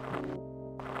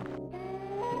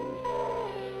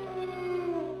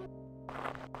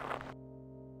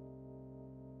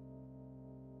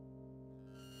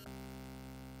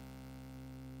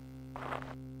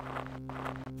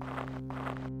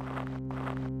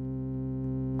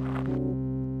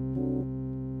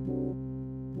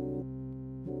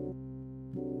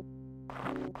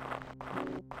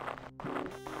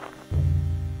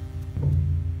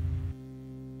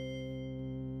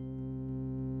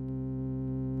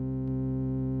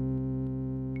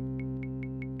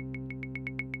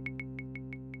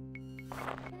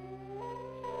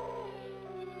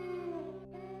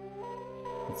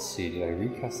 Let's see, did I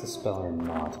recast the spell or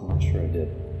not? I'm not sure I did.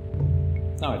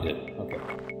 No, I did. Okay.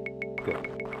 Good.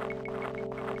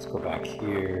 Let's go back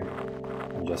here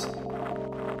and just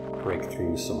break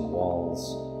through some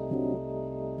walls.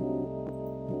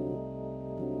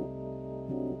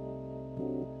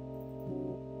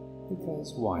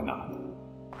 Because why not?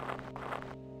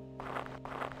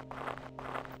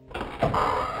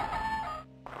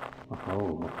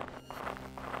 Oh.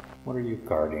 What are you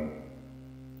guarding?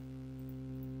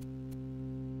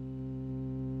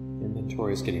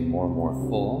 Inventory is getting more and more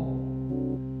full.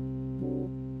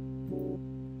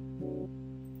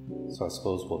 So I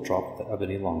suppose we'll drop the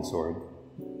ebony longsword.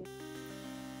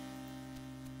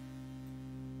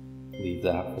 Leave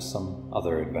that for some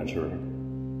other adventurer.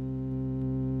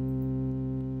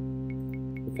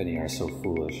 If any are so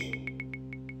foolish.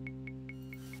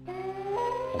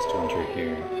 as to enter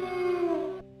here.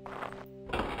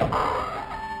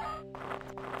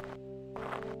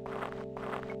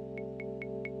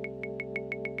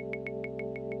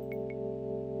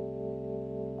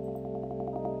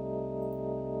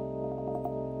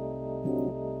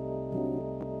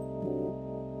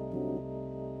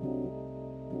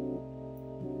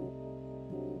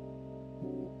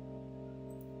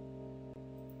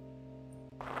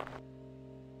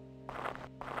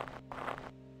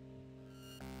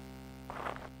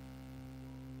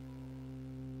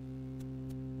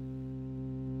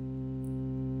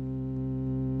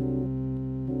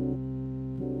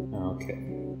 Okay.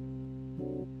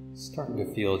 Starting to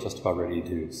feel just about ready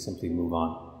to simply move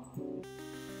on.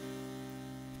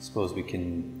 Suppose we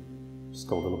can just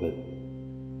go a little bit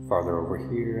farther over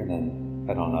here and then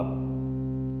head on up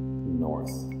north.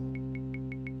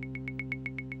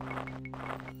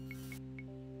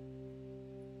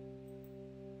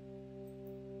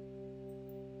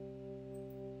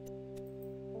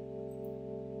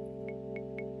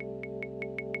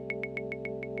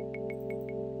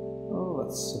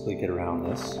 Let's simply get around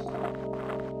this.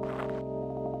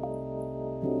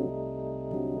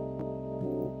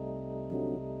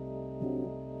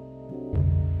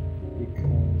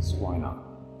 Because why not?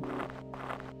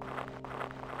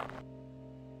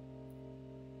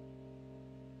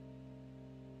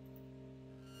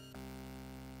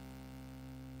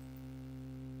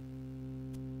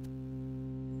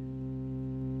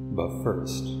 But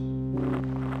first,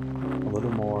 a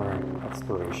little more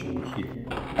exploration here.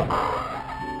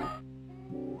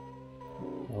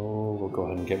 Oh, we'll go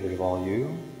ahead and get rid of all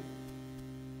you.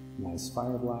 Nice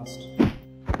fire blast.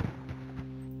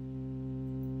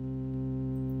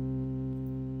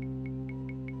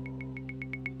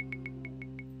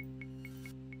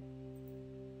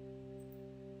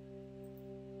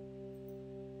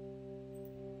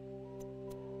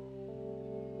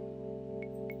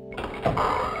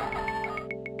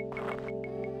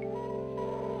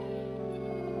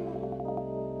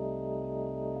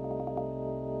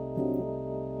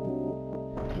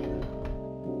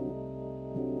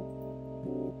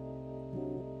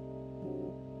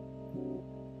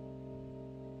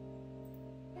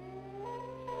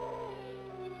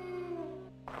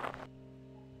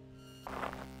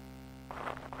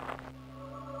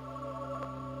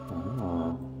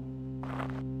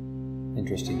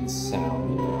 Interesting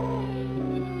sound.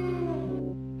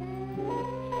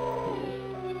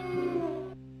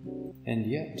 And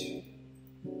yet,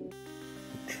 the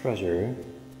treasure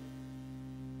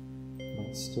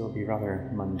might still be rather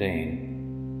mundane.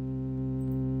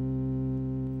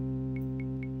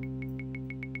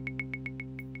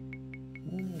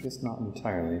 Well, I guess not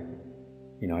entirely.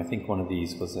 You know, I think one of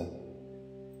these was a...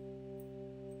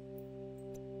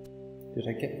 Did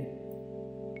I get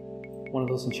one of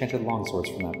those enchanted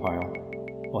longswords from that pile?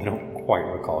 Well, I don't quite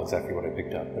recall exactly what I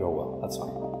picked up, but oh well, that's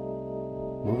fine.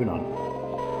 Moving on.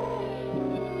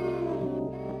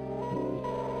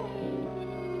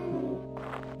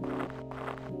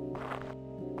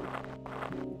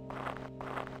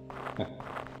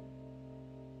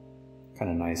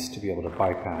 Kind of nice to be able to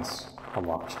bypass a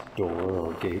locked door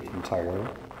or gate entirely.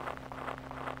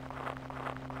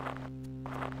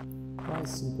 By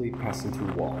simply passing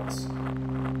through walls.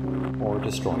 Or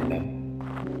destroying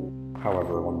them,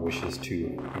 however one wishes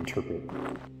to interpret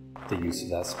the use of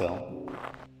that spell.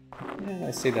 And I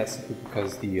say that simply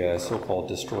because the so-called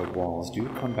destroyed walls do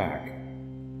come back.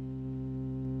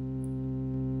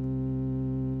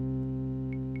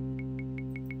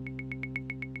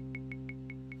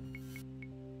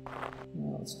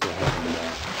 Well, let's go ahead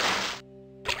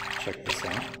and check this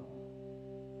out.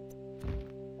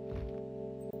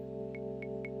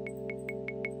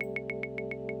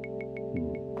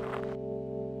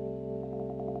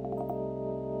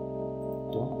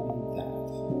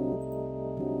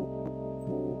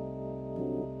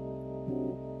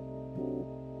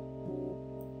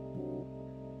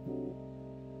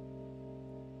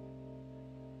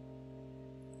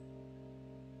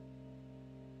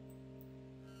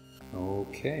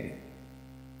 Okay.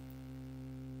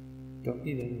 Don't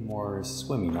need any more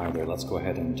swimming either. Let's go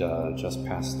ahead and just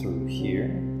pass through here.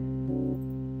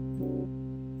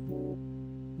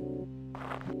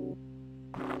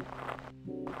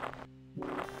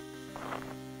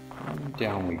 And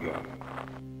down we go.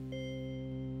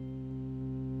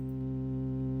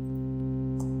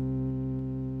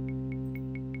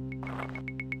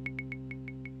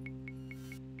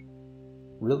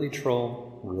 Really,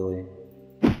 troll? Really?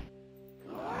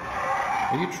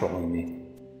 Are you trolling me?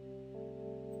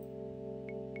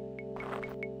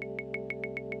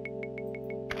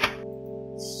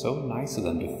 So nice of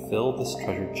them to fill this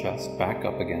treasure chest back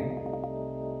up again.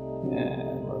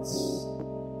 And let's...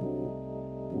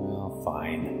 well,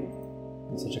 fine.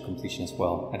 I'm such a completionist.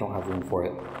 Well, I don't have room for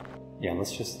it. Yeah,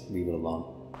 let's just leave it alone.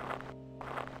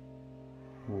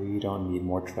 We don't need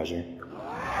more treasure.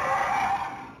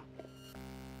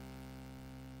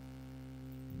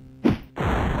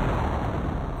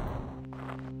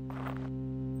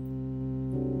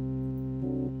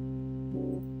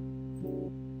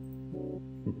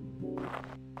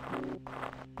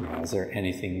 Yeah, is there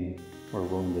anything we're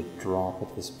willing to drop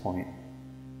at this point?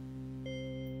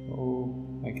 Oh,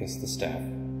 I guess the staff.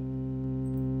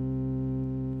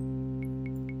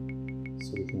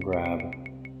 So we can grab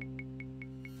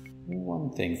one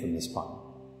thing from this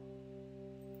pile.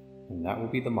 And that will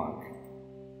be the mark.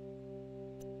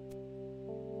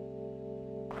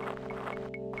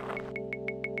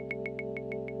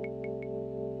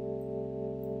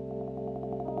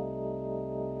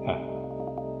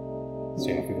 So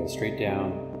yeah, if we go straight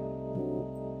down,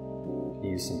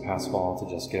 use some pass wall to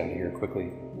just get out of here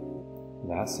quickly.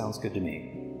 That sounds good to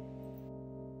me.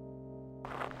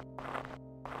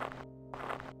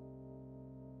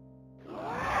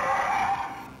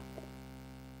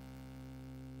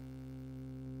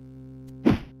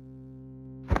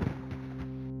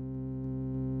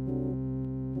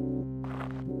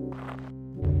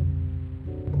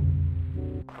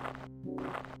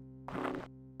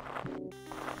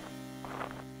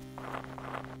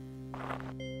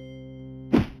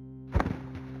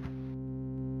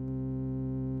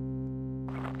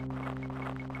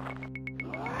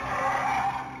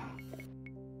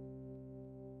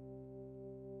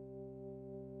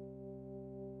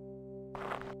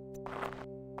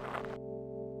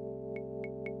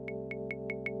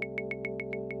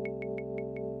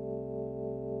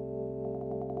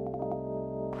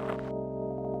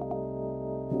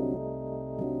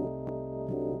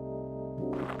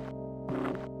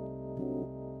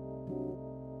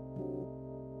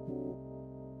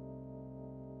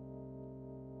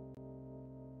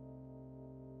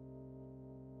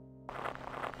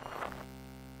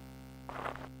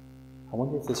 I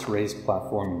wonder if this raised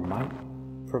platform might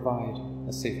provide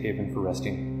a safe haven for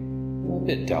resting. A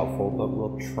bit doubtful, but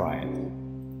we'll try it.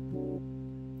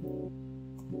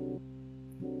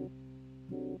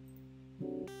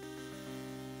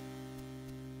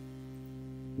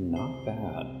 Not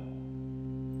bad.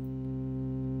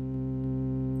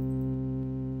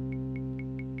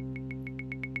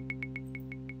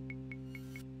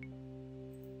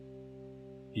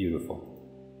 Beautiful.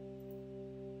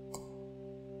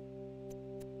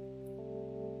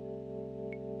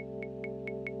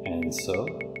 And so,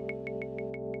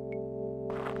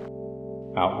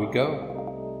 out we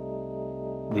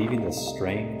go, leaving this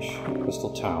strange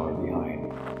crystal tower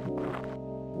behind.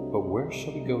 But where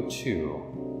shall we go to?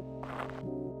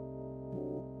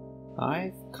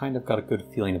 I've kind of got a good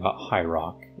feeling about High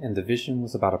Rock, and the vision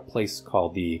was about a place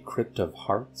called the Crypt of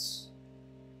Hearts.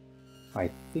 I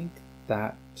think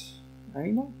that,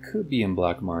 that could be in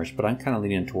Black Marsh, but I'm kind of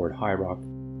leaning toward High Rock.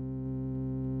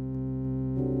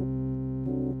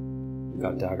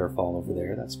 Got Daggerfall over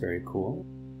there, that's very cool.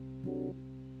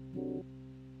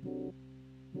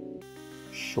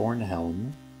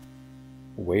 Shornhelm,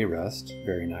 Wayrest,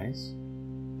 very nice.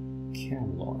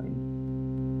 Camlorn,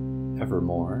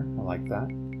 Evermore, I like that.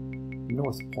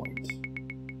 North Point,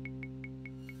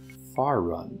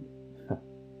 Farrun,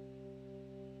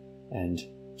 and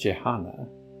Jehana,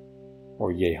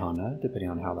 or Yehana, depending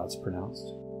on how that's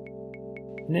pronounced.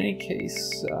 In any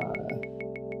case,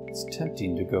 it's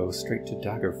tempting to go straight to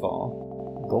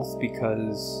Daggerfall, both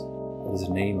because it is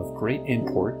a name of great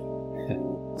import,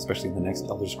 especially in the next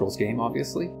Elder Scrolls game,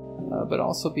 obviously, but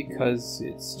also because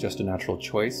it's just a natural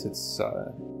choice. It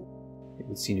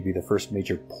would seem to be the first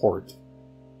major port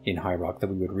in High Rock that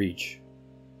we would reach,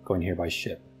 going here by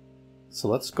ship. So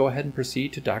let's go ahead and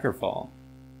proceed to Daggerfall.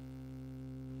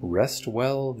 Rest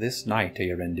well this night,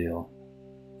 Eärendil,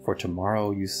 for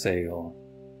tomorrow you sail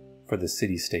for the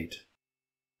city-state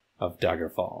of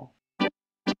Daggerfall.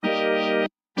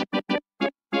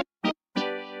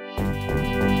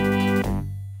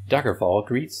 Daggerfall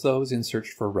greets those in search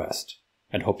for rest,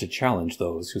 and hope to challenge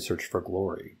those who search for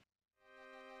glory.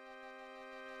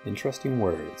 Interesting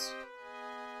words.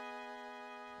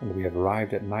 And we have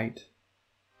arrived at night.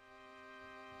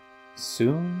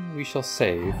 Soon we shall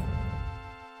save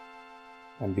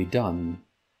and be done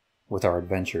with our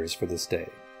adventures for this day.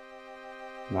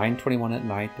 9:21 at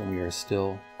night, and we are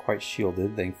still quite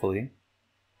shielded, thankfully.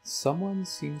 Someone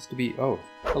seems to be... Oh,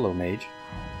 hello, Mage.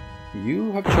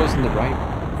 You have chosen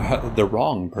the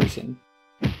wrong person.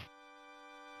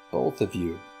 Both of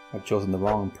you I've chosen the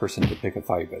wrong person to pick a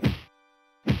fight with.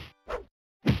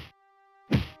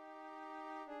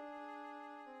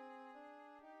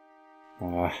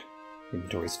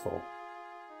 Inventory's full.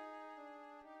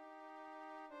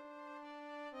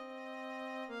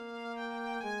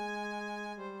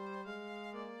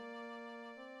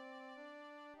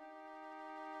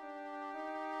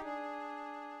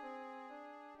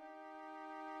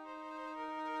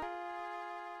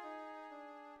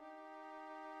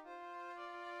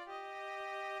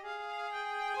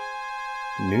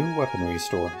 New weaponry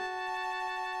store.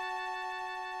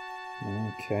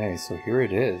 Okay, so here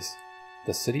it is.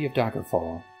 The city of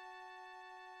Daggerfall.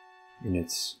 In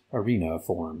its arena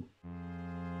form.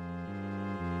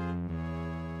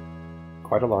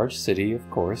 Quite a large city, of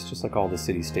course, just like all the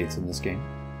city-states in this game.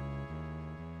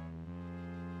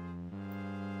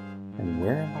 And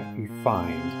where might we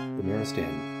find the nearest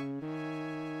inn?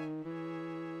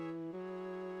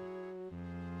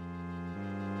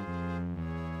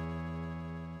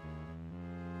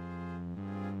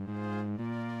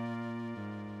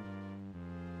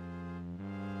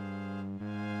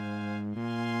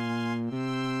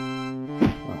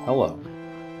 Hello.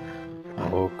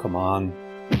 Oh, come on.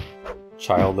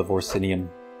 Child of Orsinian.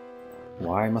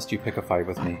 Why must you pick a fight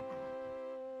with me?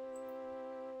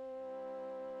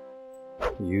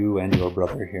 You and your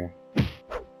brother here.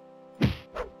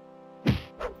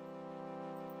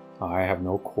 I have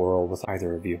no quarrel with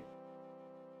either of you.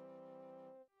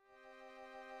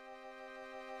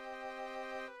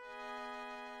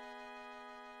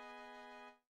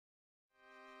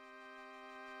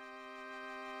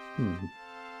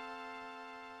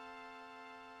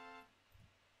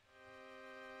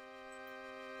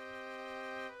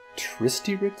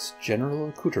 Tristyric's General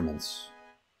Accoutrements.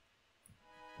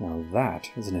 Now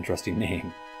that is an interesting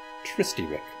name.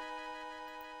 Tristyric.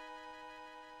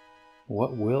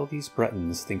 What will these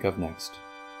Bretons think of next?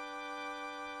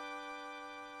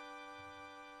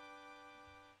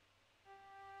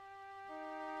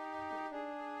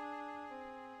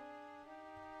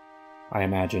 I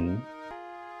imagine,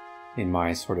 in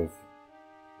my sort of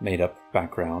made-up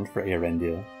background for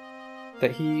Eärendil,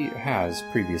 that he has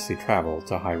previously traveled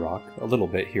to High Rock a little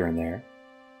bit here and there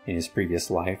in his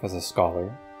previous life as a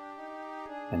scholar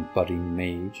and budding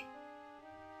mage,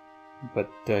 but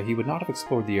he would not have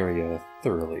explored the area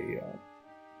thoroughly.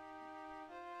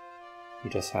 He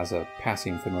just has a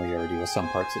passing familiarity with some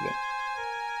parts of it.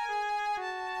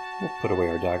 We'll put away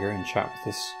our dagger and chat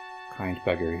with this kind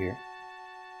beggar here.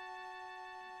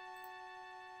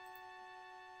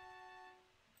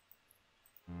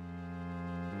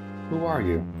 Who are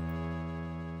you?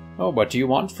 Oh, what do you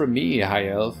want from me, High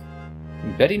Elf?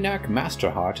 Beddynack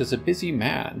Masterheart is a busy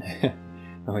man.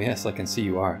 Oh yes, I can see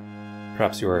you are.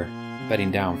 Perhaps you are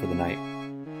bedding down for the night.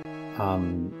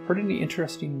 Heard any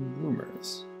interesting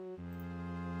rumors?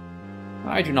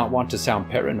 I do not want to sound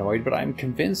paranoid, but I am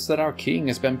convinced that our king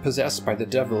has been possessed by the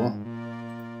devil.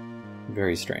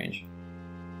 Very strange.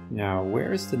 Now,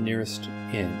 where is the nearest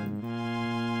inn?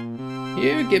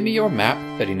 Here, give me your map,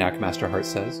 Beddynack Masterheart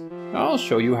says. I'll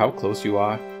show you how close you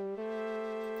are.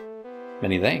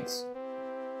 Many thanks.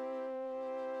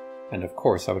 And of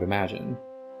course I would imagine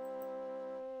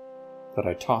that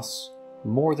I toss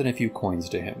more than a few coins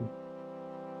to him.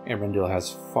 Eärendil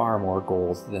has far more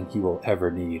gold than he will ever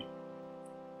need.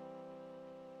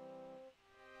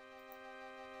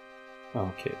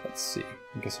 Okay, let's see.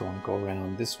 I guess I want to go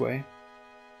around this way.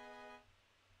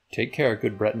 Take care,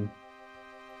 good Breton.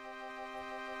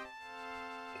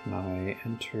 Can I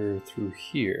enter through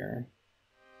here?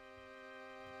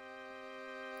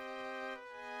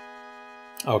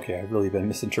 Okay, I've really been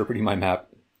misinterpreting my map.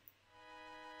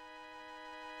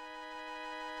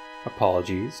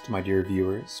 Apologies to my dear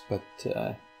viewers, but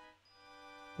I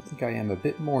think I am a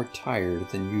bit more tired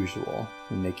than usual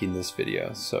in making this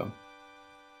video, so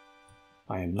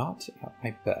I am not at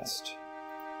my best.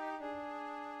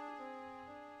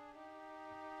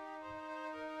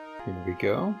 Here we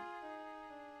go.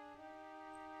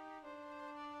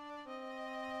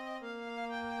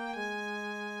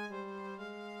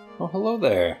 Oh, hello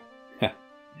there.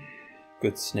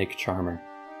 Good snake charmer.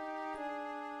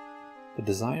 The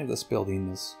design of this building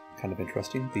is kind of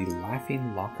interesting. The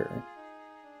Laughing Locker.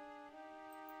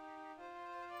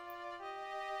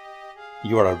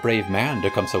 You are a brave man to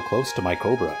come so close to my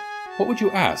cobra. What would you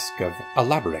ask of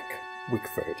Alabaric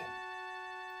Wickford?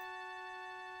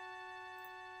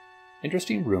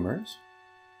 Interesting rumors.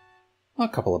 A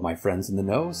couple of my friends in the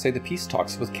know say the peace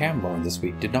talks with Camlorn this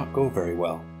week did not go very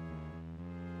well.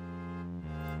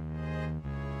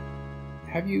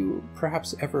 Have you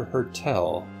perhaps ever heard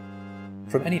tell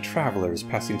from any travelers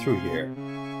passing through here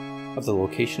of the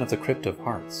location of the Crypt of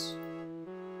Hearts.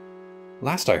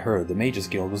 Last I heard, the Mages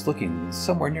Guild was looking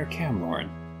somewhere near Camlorn.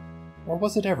 Or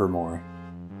was it Evermore?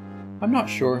 I'm not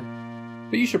sure,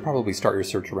 but you should probably start your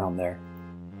search around there.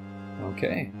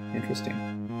 Okay, interesting.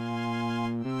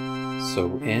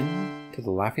 So in to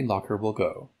the Laughing Locker we'll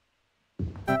go.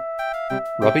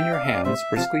 Rubbing your hands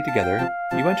briskly together,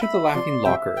 you enter the Laughing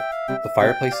Locker. The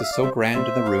fireplace is so grand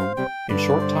in the room, in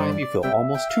short time you feel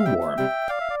almost too warm.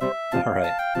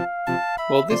 Alright,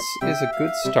 well this is a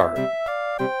good start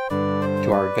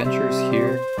to our adventures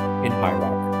here in High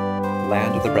Rock,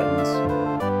 land of the Bretons.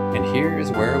 And here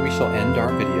is where we shall end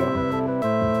our video.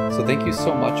 So thank you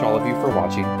so much all of you for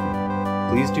watching.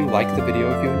 Please do like the video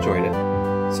if you enjoyed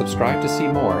it, subscribe to see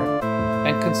more,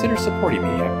 and consider supporting me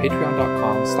at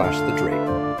patreon.com/thedrake.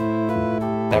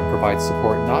 That provides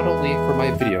support not only for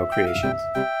my video creations,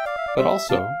 but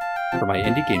also for my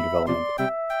indie game development.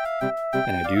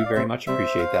 And I do very much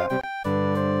appreciate that.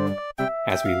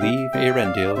 As we leave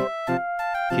Eärendil,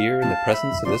 here in the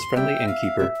presence of this friendly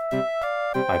innkeeper,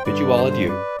 I bid you all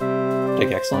adieu.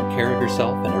 Take excellent care of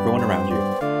yourself and everyone around you.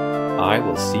 I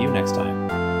will see you next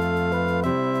time.